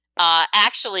Bartonella?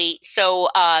 So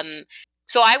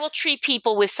I will treat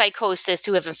people with psychosis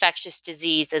who have infectious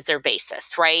disease as their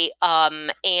basis, right?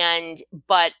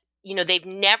 But they've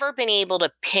never been able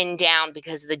to pin down,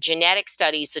 because of the genetic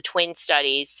studies, the twin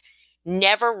studies,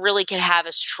 never really can have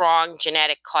a strong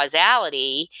genetic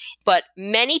causality. But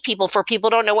many people, for people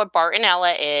who don't know what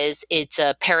Bartonella is, it's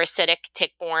a parasitic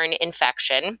tick-borne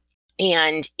infection,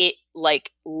 and it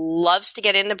loves to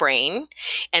get in the brain.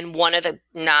 And one of the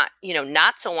not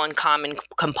so uncommon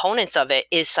components of it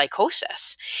is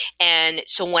psychosis. And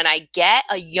so when I get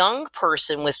a young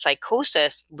person with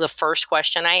psychosis, the first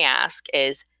question I ask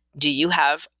is, do you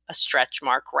have a stretch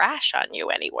mark rash on you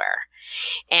anywhere?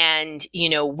 And,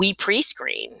 we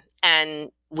pre-screen,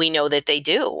 and we know that they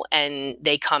do, and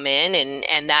they come in,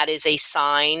 and that is a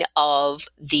sign of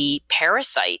the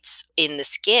parasites in the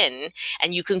skin.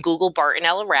 And you can Google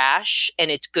Bartonella rash, and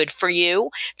it's good for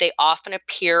you. They often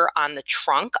appear on the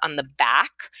trunk, on the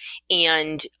back,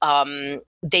 and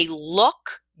they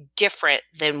look different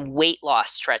than weight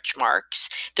loss stretch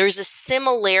marks. There's a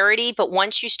similarity, but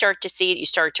once you start to see it, you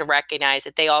start to recognize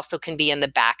that they also can be in the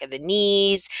back of the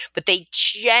knees, but they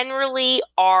generally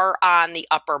are on the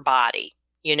upper body,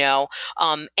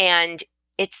 and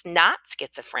it's not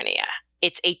schizophrenia.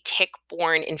 It's a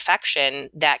tick-borne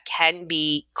infection that can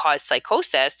cause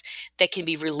psychosis that can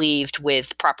be relieved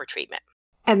with proper treatment.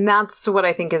 And that's what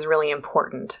I think is really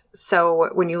important. So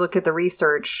when you look at the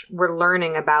research, we're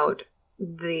learning about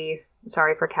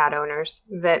sorry for cat owners,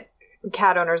 that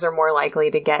cat owners are more likely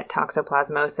to get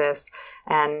toxoplasmosis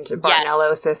and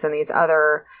Bartonellosis, yes, and these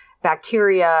other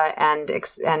bacteria and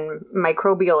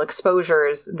microbial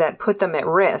exposures that put them at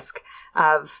risk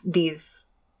of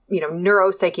these,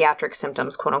 neuropsychiatric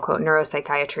symptoms, quote unquote,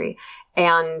 neuropsychiatry.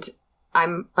 And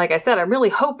like I said, I'm really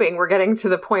hoping we're getting to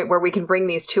the point where we can bring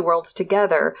these two worlds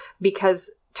together,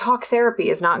 because talk therapy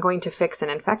is not going to fix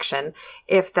an infection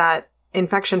if that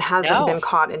infection hasn't been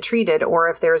caught and treated, or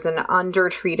if there's an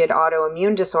undertreated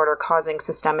autoimmune disorder causing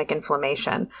systemic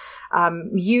inflammation.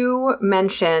 You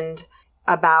mentioned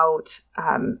about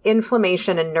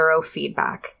inflammation and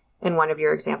neurofeedback in one of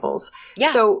your examples.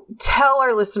 Yeah. So tell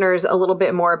our listeners a little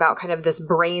bit more about kind of this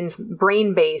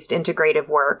brain-based integrative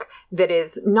work that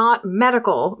is not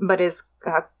medical, but is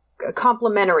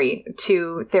complementary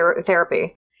to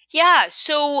therapy. Yeah.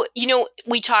 So,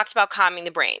 we talked about calming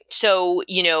the brain. So,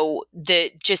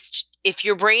 if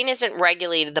your brain isn't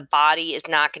regulated, the body is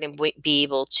not going to be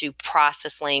able to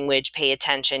process language, pay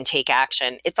attention, take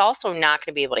action. It's also not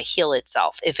going to be able to heal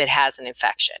itself if it has an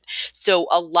infection. So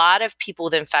a lot of people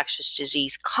with infectious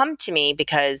disease come to me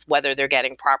because whether they're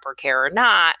getting proper care or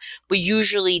not, but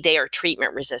usually they are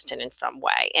treatment resistant in some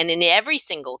way. And in every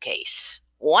single case,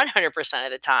 100%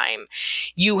 of the time,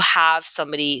 you have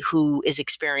somebody who is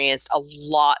experienced a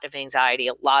lot of anxiety,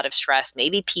 a lot of stress,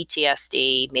 maybe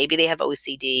PTSD, maybe they have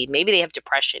OCD, maybe they have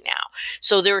depression now.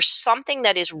 So there's something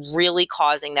that is really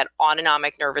causing that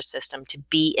autonomic nervous system to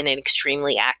be in an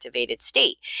extremely activated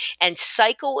state. And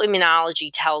psychoimmunology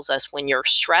tells us when you're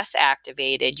stress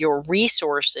activated, your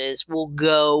resources will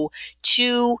go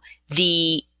to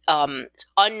the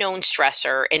unknown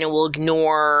stressor, and it will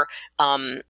ignore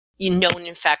known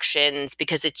infections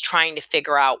because it's trying to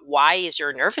figure out why is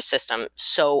your nervous system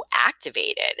so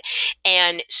activated.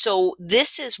 And so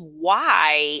this is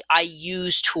why I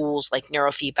use tools like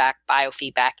neurofeedback,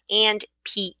 biofeedback, and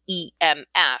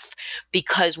PEMF,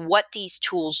 because what these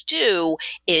tools do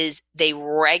is they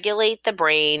regulate the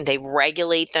brain, they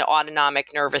regulate the autonomic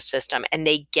nervous system, and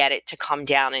they get it to come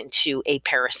down into a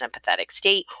parasympathetic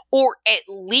state, or at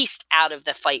least out of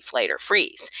the fight, flight, or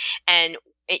freeze. And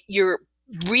your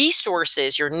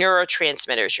resources, your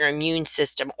neurotransmitters, your immune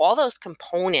system, all those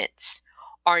components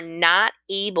are not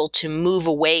able to move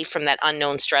away from that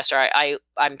unknown stressor.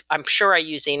 I'm sure I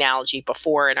used the analogy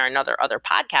before in our other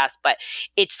podcast, but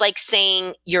it's like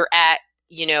saying you're at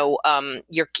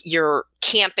you're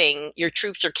camping, your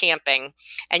troops are camping,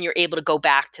 and you're able to go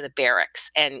back to the barracks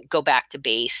and go back to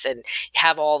base and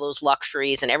have all those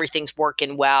luxuries and everything's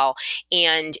working well.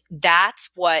 And that's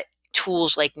what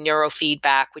tools like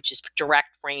neurofeedback, which is direct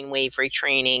brainwave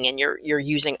retraining, and you're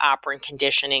using operant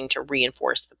conditioning to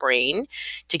reinforce the brain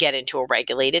to get into a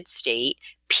regulated state.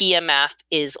 PMF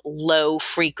is low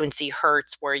frequency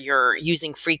hertz, where you're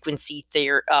using frequency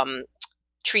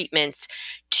treatments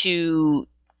to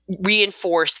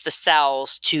reinforce the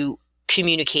cells to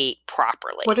communicate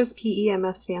properly. What does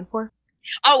PEMF stand for?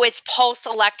 Oh, it's pulse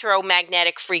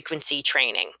electromagnetic frequency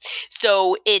training.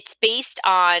 So it's based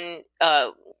on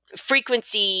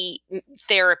frequency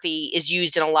therapy is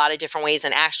used in a lot of different ways.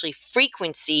 And actually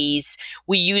frequencies,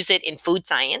 we use it in food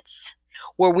science,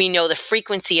 where we know the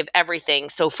frequency of everything.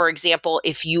 So for example,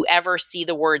 if you ever see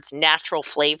the words natural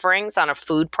flavorings on a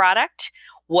food product,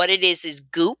 what it is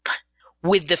goop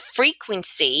with the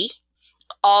frequency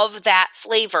of that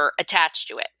flavor attached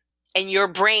to it. And your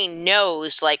brain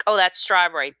knows, like, oh, that's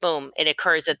strawberry, boom, it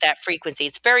occurs at that frequency.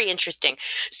 It's very interesting.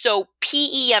 So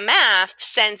PEMF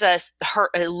sends a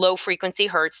low frequency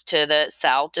hertz to the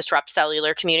cell, disrupts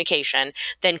cellular communication,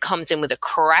 then comes in with a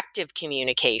corrective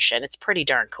communication. It's pretty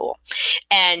darn cool.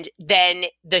 And then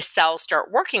the cells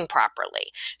start working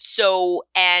properly. So,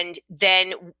 and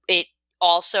then it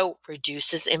also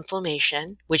reduces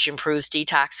inflammation, which improves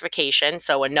detoxification.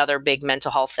 So another big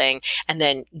mental health thing, and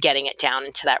then getting it down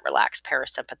into that relaxed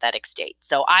parasympathetic state.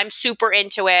 So I'm super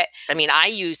into it. I mean, I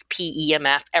use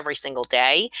PEMF every single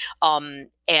day.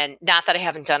 And not that I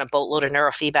haven't done a boatload of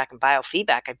neurofeedback and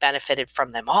biofeedback, I benefited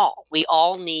from them all. We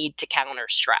all need to counter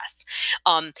stress.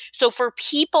 So for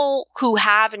people who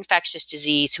have infectious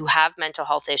disease, who have mental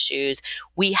health issues,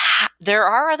 there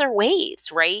are other ways,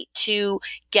 right, to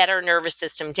get our nervous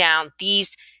system down.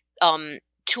 These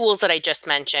tools that I just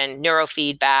mentioned,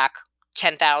 neurofeedback,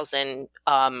 10,000,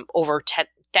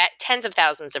 tens of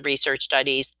thousands of research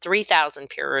studies, 3,000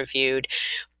 peer-reviewed.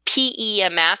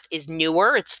 PEMF is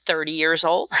newer. It's 30 years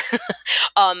old,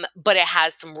 but it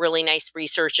has some really nice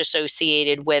research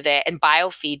associated with it. And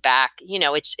biofeedback,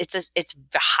 it's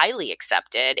highly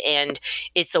accepted, and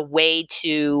it's a way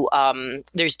to,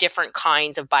 there's different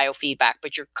kinds of biofeedback,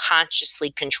 but you're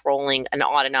consciously controlling an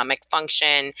autonomic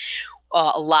function.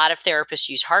 A lot of therapists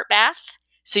use heart math.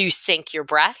 So you sync your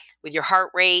breath with your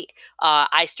heart rate.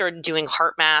 I started doing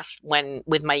heart math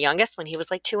with my youngest when he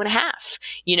was like 2.5,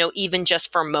 even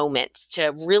just for moments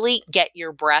to really get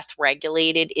your breath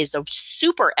regulated is a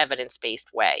super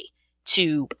evidence-based way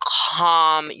to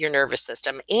calm your nervous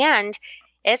system. And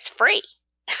it's free.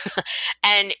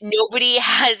 And nobody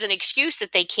has an excuse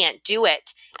that they can't do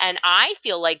it. And I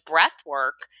feel like breath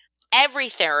work, every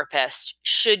therapist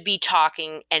should be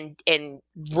talking and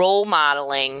role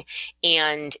modeling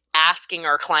and asking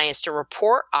our clients to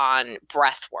report on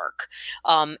breath work.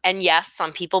 And yes,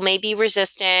 some people may be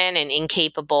resistant and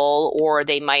incapable, or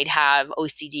they might have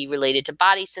OCD related to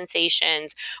body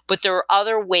sensations, but there are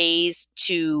other ways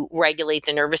to regulate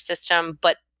the nervous system.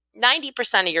 But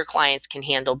 90% of your clients can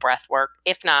handle breath work,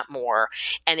 if not more.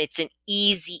 And it's an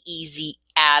easy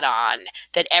add-on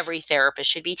that every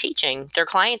therapist should be teaching their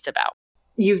clients about.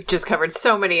 You've just covered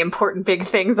so many important big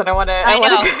things that I want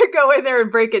to go in there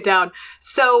and break it down.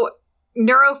 So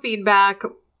neurofeedback,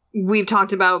 we've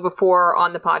talked about before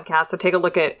on the podcast. So take a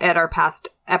look at our past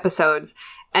episodes.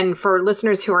 And for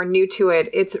listeners who are new to it,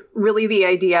 it's really the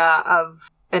idea of,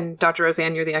 and Dr.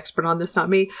 Roseanne, you're the expert on this, not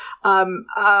me,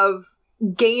 of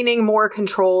gaining more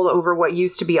control over what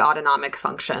used to be autonomic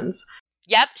functions.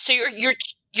 Yep. So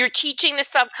you're teaching the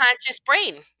subconscious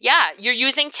brain. Yeah. You're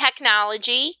using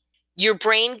technology. Your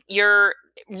brain, you're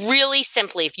really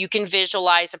simply, if you can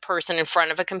visualize a person in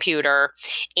front of a computer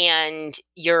and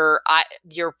your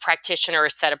practitioner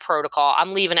has set a protocol.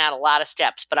 I'm leaving out a lot of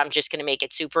steps, but I'm just going to make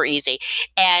it super easy.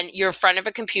 And you're in front of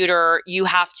a computer, you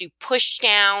have to push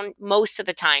down most of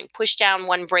the time, push down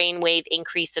one brainwave,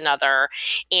 increase another,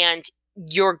 and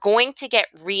you're going to get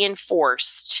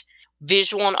reinforced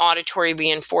visual and auditory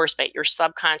reinforcement. Your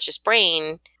subconscious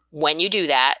brain, when you do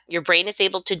that, your brain is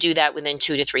able to do that within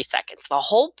 2 to 3 seconds. The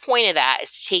whole point of that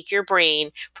is to take your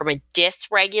brain from a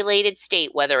dysregulated state,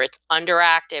 whether it's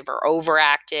underactive or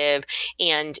overactive,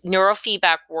 and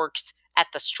neurofeedback works at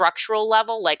the structural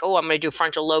level, like, I'm going to do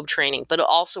frontal lobe training, but it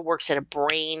also works at a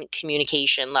brain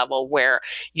communication level where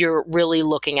you're really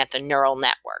looking at the neural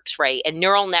networks, right? And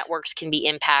neural networks can be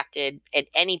impacted at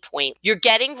any point. You're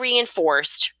getting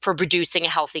reinforced for producing a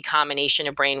healthy combination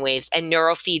of brain waves, and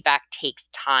neurofeedback takes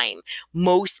time.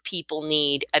 Most people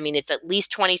it's at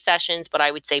least 20 sessions, but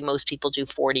I would say most people do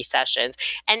 40 sessions.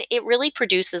 And it really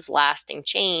produces lasting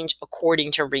change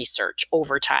according to research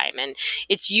over time. And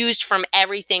it's used from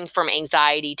everything from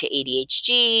anxiety to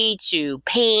ADHD to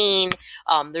pain.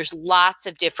 There's lots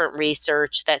of different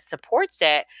research that supports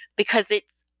it because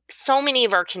it's so many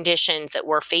of our conditions that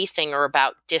we're facing are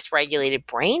about dysregulated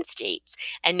brain states,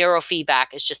 and neurofeedback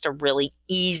is just a really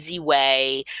easy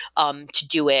way to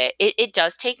do it. It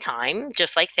does take time,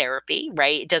 just like therapy,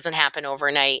 right? It doesn't happen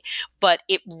overnight, but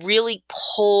it really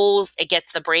it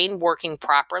gets the brain working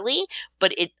properly,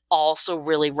 but it also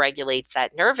really regulates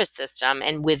that nervous system.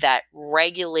 And with that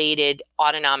regulated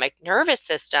autonomic nervous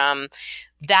system,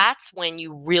 that's when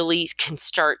you really can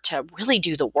start to really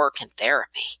do the work in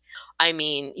therapy. I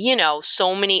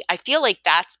feel like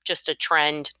that's just a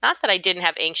trend. Not that I didn't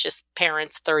have anxious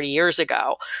parents 30 years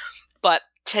ago, but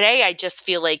today I just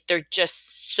feel like they're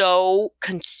just so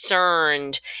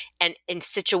concerned and in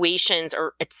situations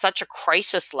or at such a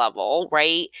crisis level,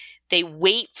 right? They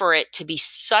wait for it to be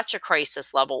such a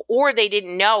crisis level, or they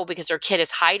didn't know because their kid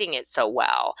is hiding it so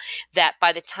well that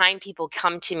by the time people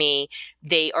come to me,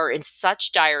 they are in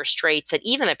such dire straits that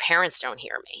even the parents don't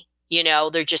hear me.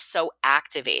 They're just so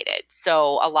activated.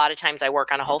 So a lot of times I work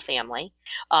on a whole family.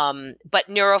 But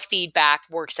neurofeedback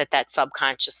works at that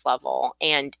subconscious level.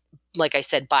 And like I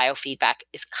said, biofeedback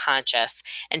is conscious.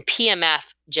 And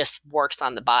PMF just works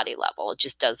on the body level. It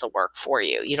just does the work for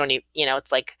you. You don't need,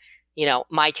 it's like,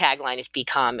 my tagline is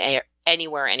become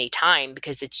anywhere, anytime,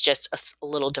 because it's just a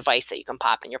little device that you can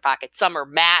pop in your pocket. Some are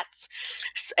mats.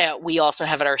 We also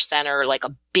have at our center like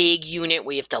a big unit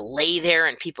where you have to lay there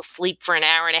and people sleep for an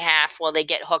hour and a half while they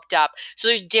get hooked up. So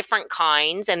there's different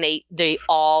kinds, and they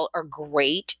all are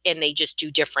great, and they just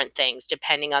do different things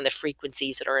depending on the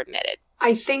frequencies that are emitted.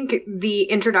 I think the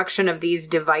introduction of these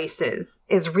devices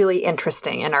is really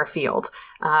interesting in our field.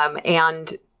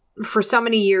 And for so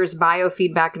many years,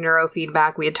 biofeedback,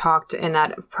 neurofeedback, we had talked in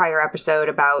that prior episode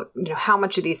about how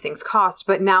much of these things cost,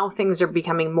 but now things are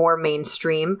becoming more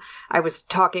mainstream. I was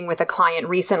talking with a client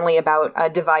recently about a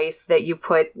device that you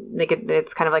put,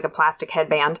 it's kind of like a plastic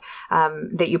headband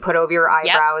that you put over your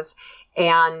eyebrows. Yep.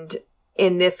 And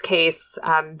in this case,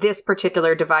 this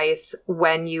particular device,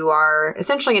 when you are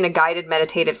essentially in a guided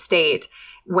meditative state,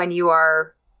 when you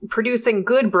are producing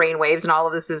good brain waves, and all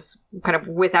of this is kind of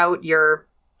without your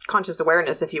conscious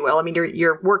awareness, if you will.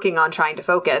 You're working on trying to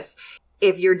focus.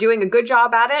 If you're doing a good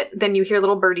job at it, then you hear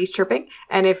little birdies chirping.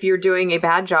 And if you're doing a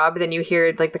bad job, then you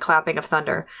hear like the clapping of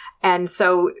thunder. And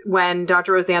so when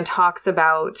Dr. Roseanne talks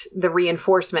about the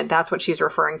reinforcement, that's what she's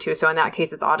referring to. So in that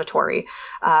case, it's auditory.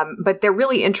 But they're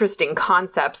really interesting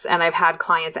concepts. And I've had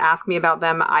clients ask me about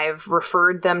them. I've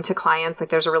referred them to clients. Like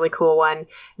there's a really cool one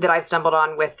that I've stumbled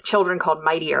on with children called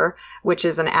Mightier, which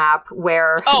is an app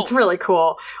where it's really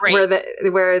cool.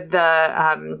 Where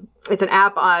it's an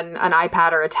app on an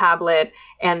iPad or a tablet,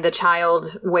 and the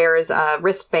child wears a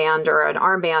wristband or an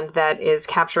armband that is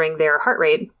capturing their heart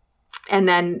rate. And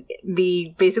then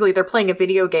they're playing a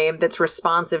video game that's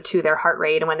responsive to their heart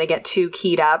rate. And when they get too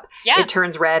keyed up, it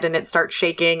turns red and it starts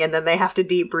shaking. And then they have to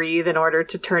deep breathe in order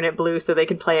to turn it blue so they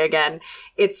can play again.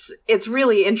 It's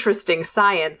really interesting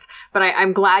science, but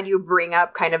I'm glad you bring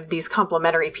up kind of these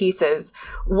complementary pieces.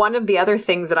 One of the other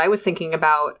things that I was thinking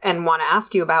about and want to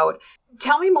ask you about,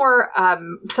 tell me more.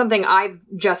 Something I've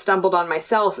just stumbled on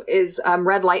myself is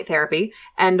red light therapy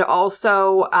and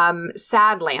also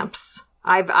SAD lamps.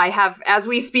 I have, as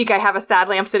we speak, I have a SAD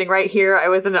lamp sitting right here. I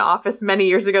was in an office many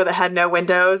years ago that had no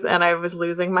windows and I was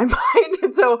losing my mind.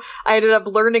 And so I ended up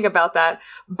learning about that.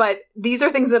 But these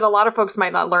are things that a lot of folks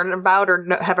might not learn about or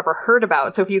have ever heard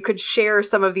about. So if you could share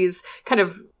some of these kind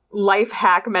of life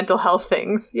hack mental health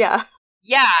things. Yeah.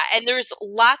 Yeah, and there's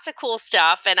lots of cool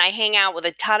stuff, and I hang out with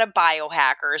a ton of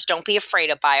biohackers. Don't be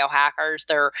afraid of biohackers.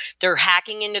 They're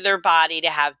hacking into their body to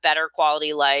have better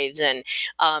quality lives, and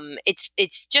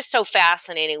it's just so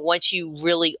fascinating once you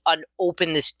really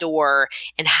open this door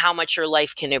and how much your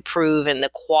life can improve and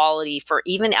the quality for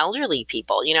even elderly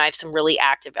people. I have some really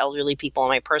active elderly people in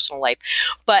my personal life,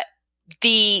 but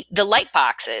the light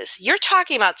boxes, you're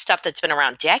talking about stuff that's been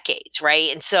around decades, right?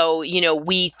 And so,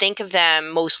 we think of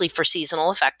them mostly for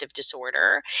seasonal affective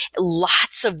disorder.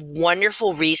 Lots of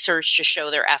wonderful research to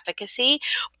show their efficacy.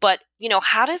 But,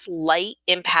 how does light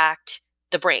impact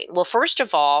the brain? Well, first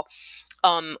of all,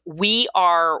 we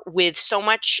are with so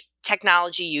much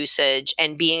technology usage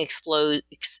and being exposed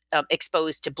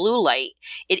to blue light,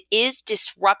 it is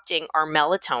disrupting our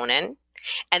melatonin,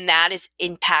 and that is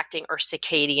impacting our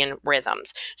circadian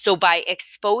rhythms. So by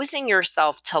exposing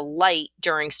yourself to light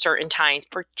during certain times,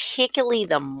 particularly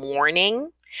the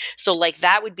morning, so like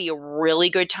that would be a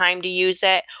really good time to use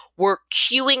it, we're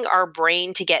cueing our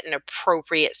brain to get an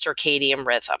appropriate circadian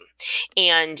rhythm.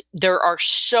 And there are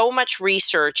so much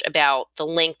research about the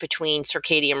link between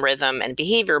circadian rhythm and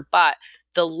behavior, but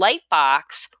the light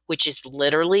box, which is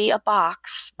literally a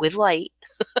box with light,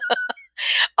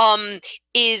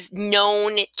 is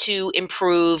known to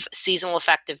improve seasonal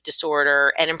affective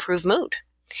disorder and improve mood.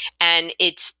 And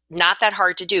it's not that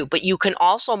hard to do, but you can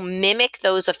also mimic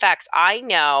those effects. I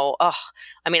know,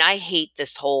 I hate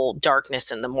this whole darkness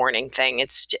in the morning thing.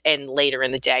 And later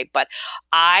in the day, but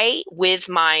with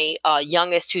my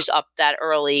youngest who's up that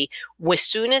early, as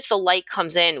soon as the light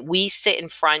comes in, we sit in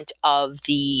front of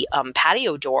the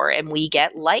patio door and we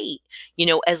get light.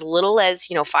 As little as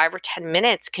 5 or 10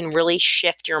 minutes can really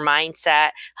shift your mindset,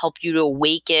 help you to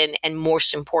awaken, and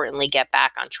most importantly, get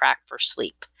back on track for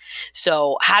sleep.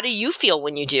 So how do you feel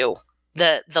when you do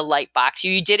the light box?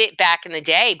 You did it back in the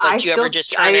day, but do you ever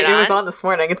just turn it on? It was on this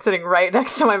morning. It's sitting right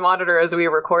next to my monitor as we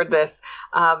record this,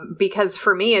 because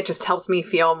for me, it just helps me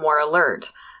feel more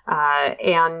alert.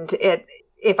 And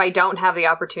if I don't have the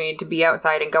opportunity to be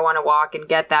outside and go on a walk and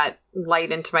get that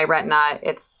light into my retina,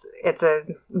 it's a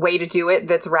way to do it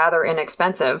that's rather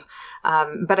inexpensive.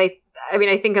 But I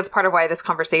think that's part of why this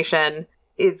conversation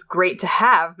is great to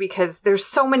have, because there's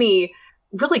so many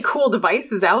really cool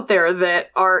devices out there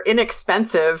that are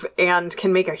inexpensive and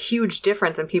can make a huge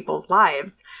difference in people's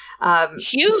lives.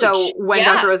 Huge. So when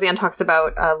Dr. Roseanne talks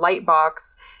about a light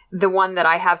box, the one that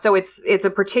I have, so it's a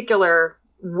particular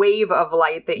wave of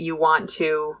light that you want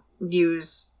to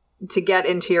use to get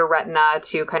into your retina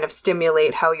to kind of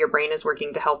stimulate how your brain is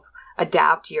working to help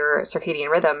adapt your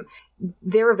circadian rhythm.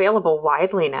 They're available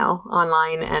widely now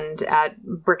online and at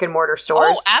brick and mortar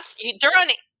stores. Oh, absolutely. They're on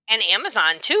and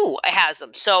Amazon too has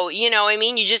them. So, you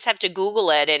just have to Google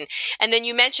it. And then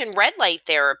you mentioned red light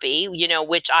therapy,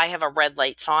 which I have a red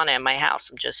light sauna in my house.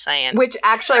 I'm just saying. Which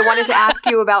actually I wanted to ask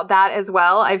you about that as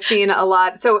well. I've seen a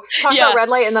lot. So talk about red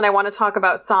light, and then I want to talk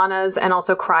about saunas and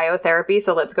also cryotherapy.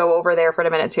 So let's go over there for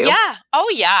a minute too. Yeah. Oh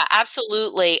yeah,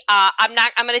 absolutely. I'm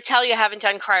going to tell you I haven't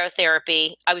done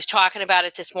cryotherapy. I was talking about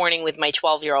it this morning with my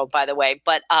 12-year-old, by the way,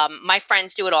 but my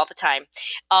friends do it all the time.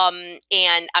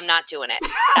 And I'm not doing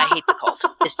it. I hate the cold.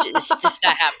 It's just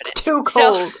not happening. It's too cold.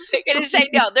 So I'm going to say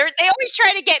no. They always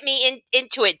try to get me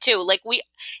into it too. Like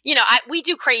we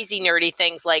do crazy nerdy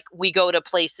things. Like we go to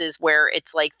places where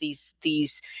it's like these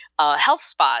health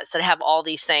spas that have all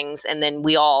these things, and then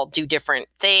we all do different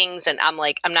things. And I'm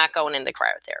like, I'm not going into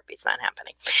cryotherapy. It's not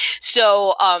happening.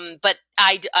 So, but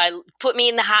I put me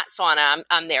in the hot sauna.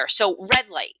 I'm there. So red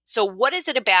light. So what is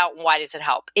it about and why does it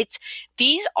help?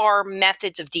 These are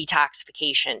methods of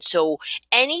detoxification. So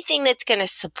anything that's going to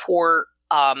support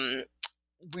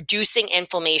reducing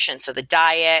inflammation, so the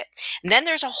diet. And then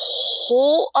there's a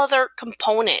whole other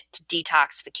component to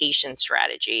detoxification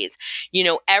strategies.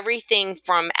 Everything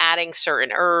from adding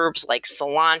certain herbs like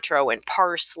cilantro and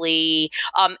parsley.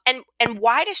 And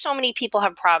why do so many people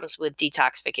have problems with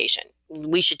detoxification?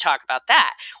 We should talk about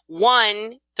that.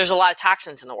 One, there's a lot of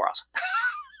toxins in the world.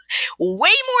 way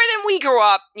more than we grew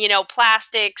up,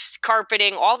 plastics,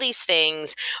 carpeting, all these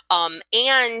things.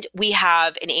 And we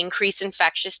have an increased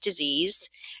infectious disease.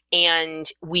 And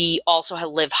we also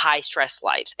live high stress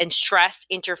lives, and stress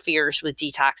interferes with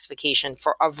detoxification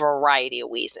for a variety of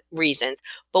reasons.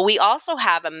 But we also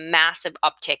have a massive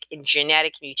uptick in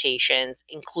genetic mutations,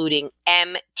 including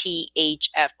MTHFR,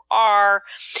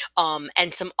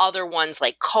 and some other ones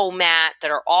like COMAT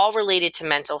that are all related to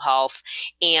mental health.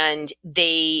 And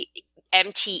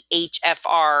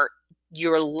MTHFR,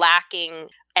 you're lacking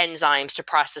enzymes to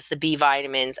process the B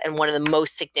vitamins, and one of the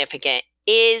most significant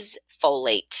is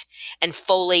folate. And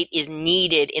folate is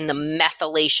needed in the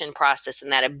methylation process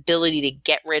and that ability to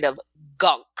get rid of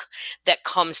gunk that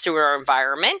comes through our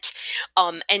environment.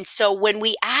 And so when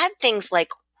we add things like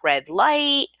red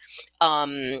light,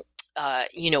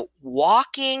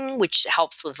 walking, which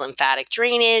helps with lymphatic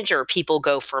drainage, or people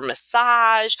go for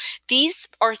massage. These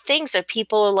are things that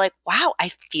people are like, wow, I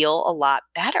feel a lot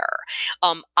better.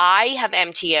 I have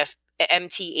MTHFR.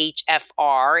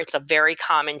 It's a very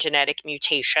common genetic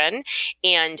mutation,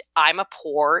 and I'm a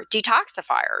poor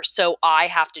detoxifier. So I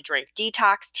have to drink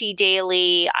detox tea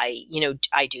daily. I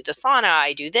do the sauna,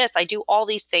 I do this, I do all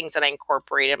these things that I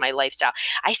incorporate in my lifestyle.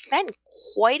 I spend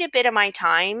quite a bit of my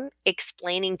time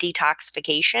explaining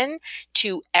detoxification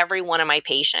to every one of my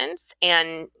patients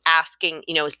and asking,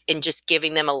 and just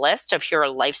giving them a list of here are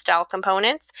lifestyle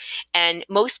components. And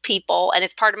most people, and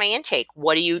it's part of my intake,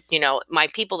 what do you, my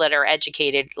people that are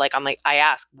educated, I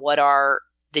ask, what are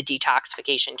the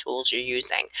detoxification tools you're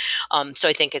using? So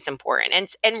I think it's important.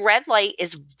 And red light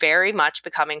is very much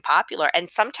becoming popular. And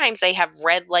sometimes they have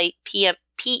red light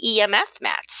PEMF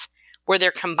mats where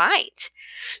they're combined.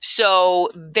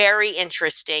 So very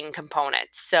interesting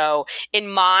components. So in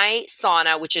my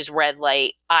sauna, which is red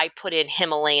light, I put in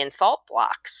Himalayan salt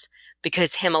blocks,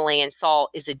 because Himalayan salt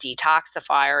is a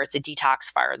detoxifier. It's a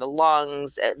detoxifier of the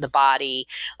lungs, the body.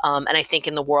 And I think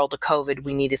in the world of COVID,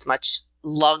 we need as much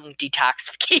lung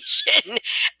detoxification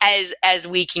as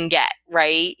we can get,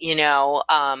 right?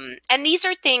 And these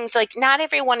are things like not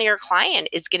every one of your client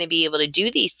is going to be able to do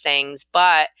these things,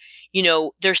 but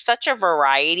there's such a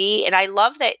variety. And I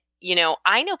love that,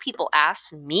 I know people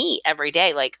ask me every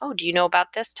day, like, oh, do you know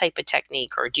about this type of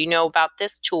technique? Or do you know about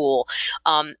this tool?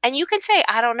 And you can say,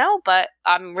 I don't know, but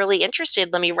I'm really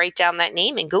interested. Let me write down that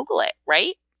name and Google it,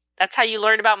 right? That's how you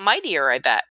learn about Mightier, I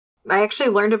bet. I actually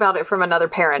learned about it from another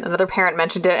parent. Another parent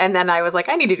mentioned it, and then I was like,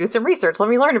 I need to do some research. Let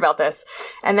me learn about this.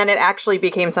 And then it actually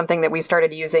became something that we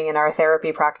started using in our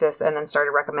therapy practice and then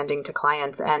started recommending to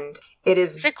clients. And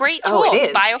it's a great tool.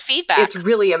 It's biofeedback. It's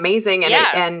really amazing. And,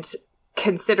 yeah. And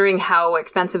considering how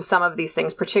expensive some of these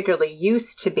things particularly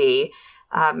used to be,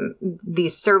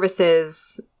 these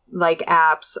services like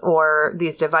apps or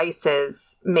these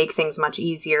devices make things much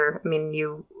easier. I mean,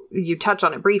 you touch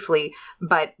on it briefly,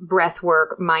 but breath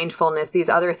work, mindfulness, these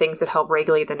other things that help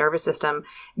regulate the nervous system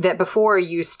that before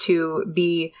used to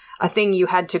be a thing you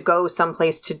had to go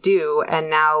someplace to do. And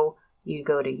now you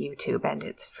go to YouTube and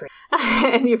it's free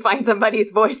and you find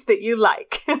somebody's voice that you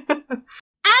like.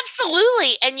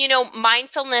 Absolutely. And,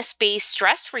 mindfulness-based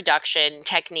stress reduction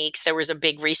techniques, there was a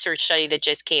big research study that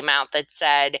just came out that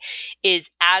said is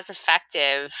as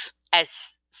effective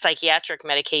as psychiatric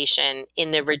medication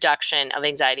in the reduction of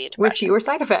anxiety and depression. With fewer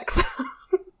side effects.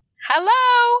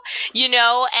 Hello,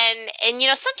 and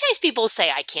sometimes people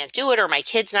say I can't do it or my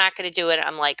kid's not going to do it.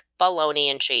 I'm like, baloney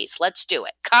and cheese. Let's do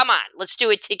it. Come on, let's do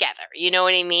it together. You know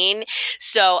what I mean?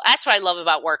 So that's what I love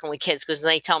about working with kids, because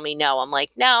they tell me no. I'm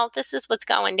like, no, this is what's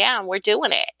going down. We're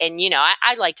doing it. And,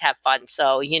 I like to have fun.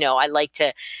 So, I like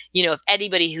to, if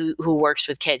anybody who works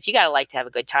with kids, you got to like to have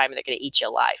a good time and they're going to eat you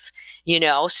alive,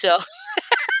 so...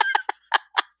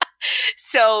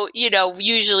 So,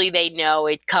 usually they know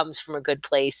it comes from a good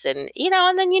place and,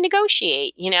 and then you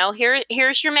negotiate,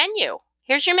 here's your menu.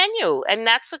 Here's your menu. And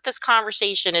that's what this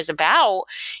conversation is about,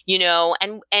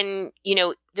 and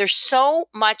there's so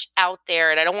much out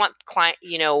there, and I don't want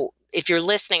if you're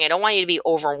listening, I don't want you to be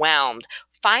overwhelmed.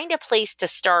 Find a place to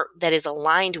start that is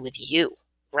aligned with you.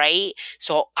 Right?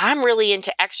 So I'm really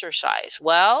into exercise.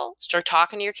 Well, start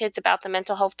talking to your kids about the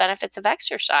mental health benefits of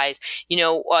exercise.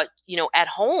 At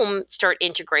home, start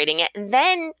integrating it, and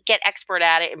then get expert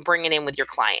at it and bring it in with your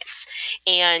clients.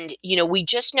 And, we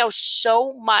just know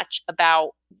so much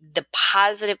about the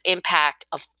positive impact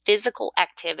of physical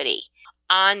activity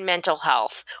on mental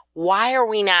health. Why are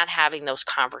we not having those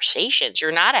conversations?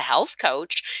 You're not a health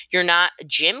coach. You're not a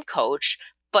gym coach.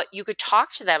 But you could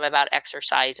talk to them about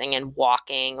exercising and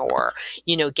walking or,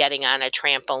 getting on a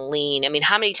trampoline. I mean,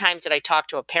 how many times did I talk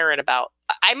to a parent about,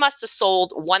 I must have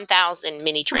sold 1,000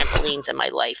 mini trampolines in my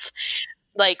life.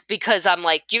 Like, because I'm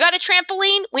like, you got a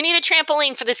trampoline? We need a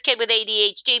trampoline for this kid with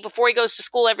ADHD before he goes to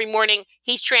school every morning.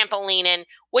 He's trampolining.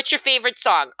 What's your favorite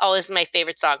song? Oh, this is my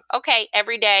favorite song. Okay,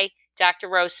 every day, Dr.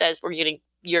 Rose says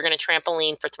you're gonna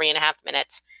trampoline for 3.5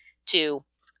 minutes to,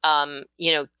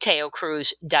 Teo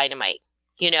Cruz Dynamite.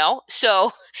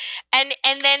 So and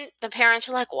then the parents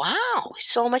are like, wow,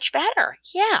 so much better.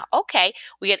 Yeah, okay.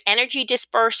 We got energy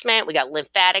disbursement, we got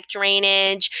lymphatic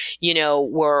drainage,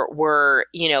 we're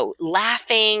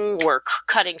laughing, we're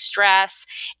cutting stress,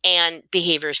 and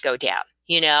behaviors go down.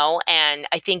 And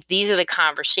I think these are the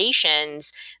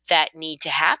conversations that need to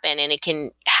happen. And it can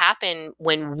happen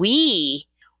when we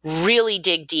really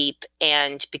dig deep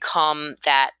and become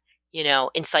that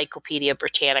Encyclopedia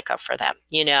Britannica for them,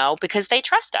 because they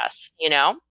trust us.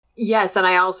 Yes, and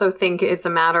I also think it's a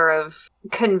matter of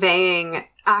conveying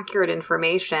accurate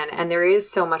information, and there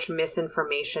is so much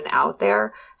misinformation out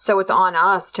there. So it's on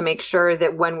us to make sure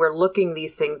that when we're looking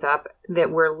these things up,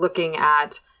 that we're looking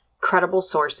at credible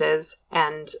sources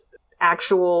and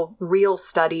actual real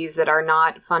studies that are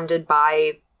not funded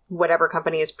by whatever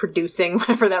company is producing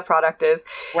whatever that product is,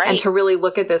 Right. And to really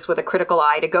look at this with a critical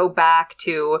eye, to go back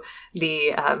to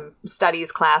the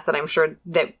studies class that I'm sure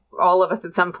that all of us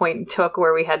at some point took,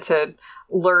 where we had to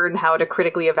learn how to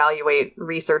critically evaluate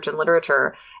research and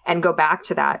literature, and go back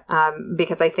to that,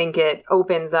 because I think it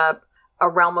opens up a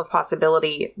realm of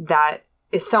possibility that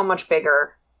is so much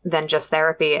bigger than just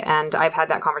therapy. And I've had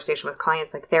that conversation with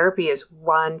clients, like, therapy is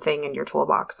one thing in your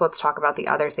toolbox. Let's talk about the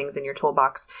other things in your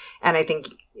toolbox. And I think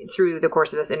through the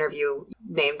course of this interview,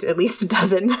 named at least a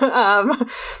dozen.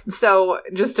 So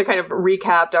just to kind of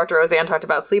recap, Dr. Roseanne talked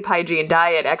about sleep hygiene,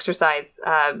 diet, exercise,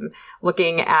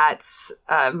 looking at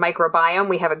microbiome.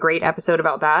 We have a great episode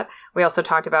about that. We also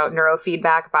talked about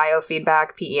neurofeedback,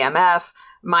 biofeedback, PEMF,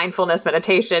 mindfulness,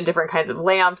 meditation, different kinds of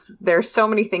lamps. There's so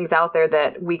many things out there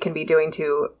that we can be doing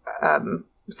to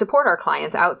support our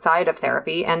clients outside of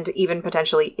therapy and even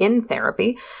potentially in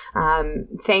therapy.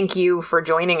 Thank you for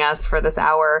joining us for this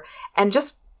hour and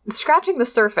just scratching the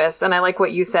surface. And I like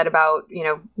what you said about,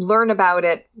 learn about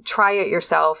it, try it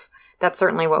yourself. That's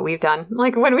certainly what we've done.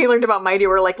 Like when we learned about Mighty,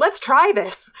 we're like, let's try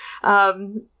this.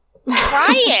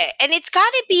 Try it. And it's got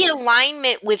to be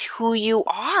alignment with who you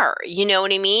are. You know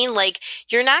what I mean? Like,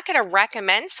 you're not going to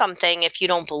recommend something if you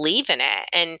don't believe in it.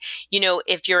 And,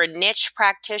 if you're a niche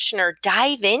practitioner,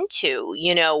 dive into,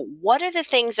 what are the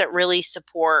things that really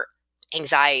support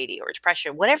anxiety or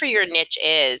depression, whatever your niche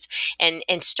is, and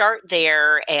start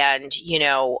there. And,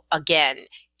 again,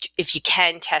 if you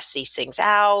can, test these things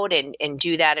out and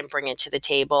do that and bring it to the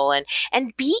table and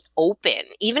be open,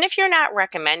 even if you're not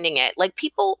recommending it. Like,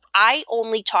 I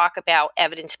only talk about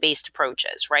evidence-based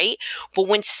approaches, right? But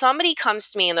when somebody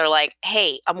comes to me and they're like,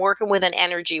 hey, I'm working with an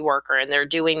energy worker and they're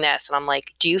doing this, and I'm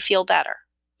like, do you feel better?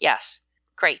 Yes.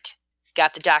 Great.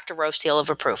 Got the Dr. Rose seal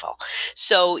of approval.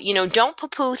 So, don't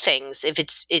poo-poo things if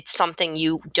it's something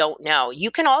you don't know. You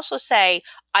can also say,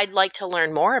 I'd like to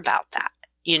learn more about that.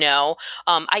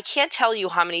 I can't tell you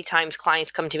how many times clients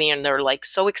come to me and they're like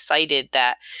so excited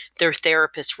that their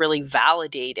therapist really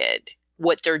validated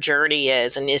what their journey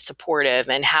is and is supportive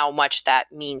and how much that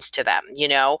means to them,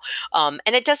 and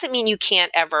it doesn't mean you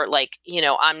can't ever,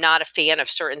 I'm not a fan of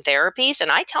certain therapies.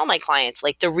 And I tell my clients,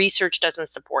 like, the research doesn't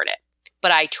support it,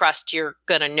 but I trust you're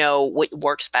going to know what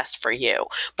works best for you.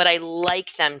 But I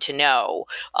like them to know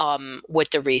what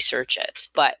the research is.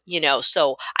 But,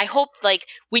 so I hope,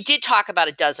 we did talk about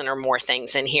a dozen or more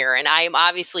things in here, and I am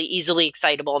obviously easily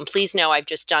excitable. And please know I've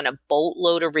just done a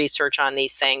boatload of research on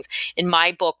these things. In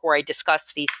my book where I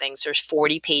discuss these things, there's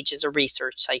 40 pages of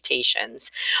research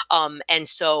citations. And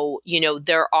so,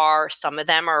 there are, some of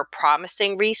them are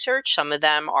promising research, some of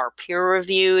them are peer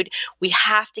reviewed. We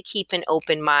have to keep an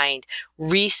open mind.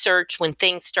 Research, when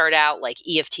things start out like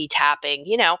EFT tapping,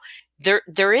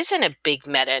 there isn't a big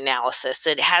meta-analysis.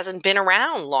 It hasn't been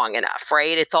around long enough,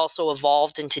 right? It's also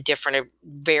evolved into different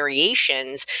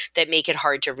variations that make it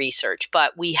hard to research.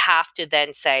 But we have to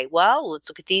then say, well, let's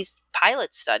look at these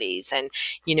pilot studies, and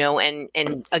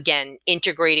and again,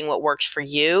 integrating what works for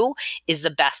you is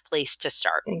the best place to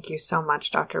start. Thank you so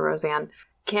much, Dr. Roseanne.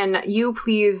 Can you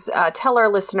please tell our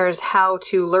listeners how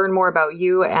to learn more about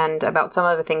you and about some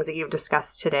of the things that you've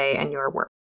discussed today and your work?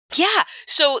 Yeah.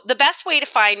 So the best way to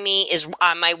find me is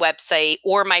on my website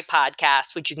or my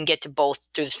podcast, which you can get to both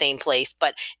through the same place,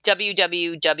 but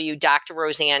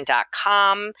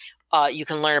www.drroseanne.com. You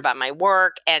can learn about my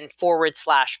work and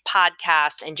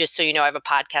 /podcast. And just so you know, I have a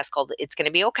podcast called It's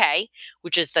Gonna Be Okay,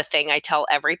 which is the thing I tell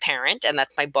every parent. And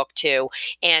that's my book too.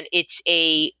 And it's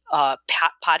a a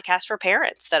podcast for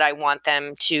parents that I want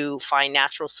them to find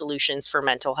natural solutions for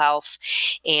mental health.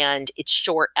 And it's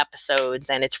short episodes,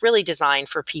 and it's really designed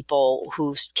for people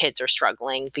whose kids are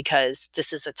struggling, because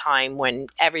this is a time when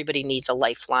everybody needs a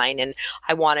lifeline, and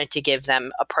I wanted to give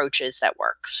them approaches that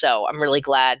work. So I'm really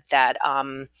glad that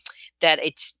that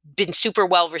it's been super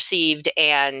well received,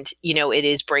 and it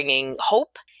is bringing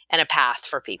hope and a path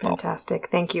for people. Fantastic.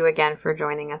 Thank you again for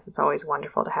joining us. It's always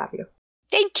wonderful to have you.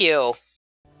 Thank you.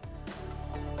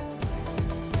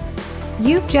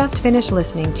 You've just finished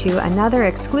listening to another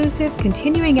exclusive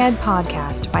continuing ed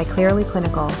podcast by Clearly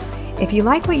Clinical. If you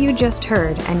like what you just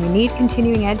heard and you need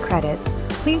continuing ed credits,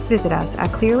 please visit us at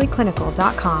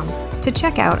clearlyclinical.com to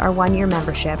check out our 1-year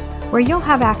membership, where you'll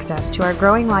have access to our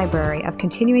growing library of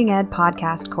continuing ed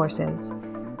podcast courses.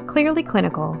 Clearly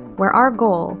Clinical, where our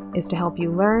goal is to help you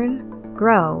learn,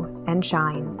 grow, and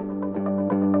shine.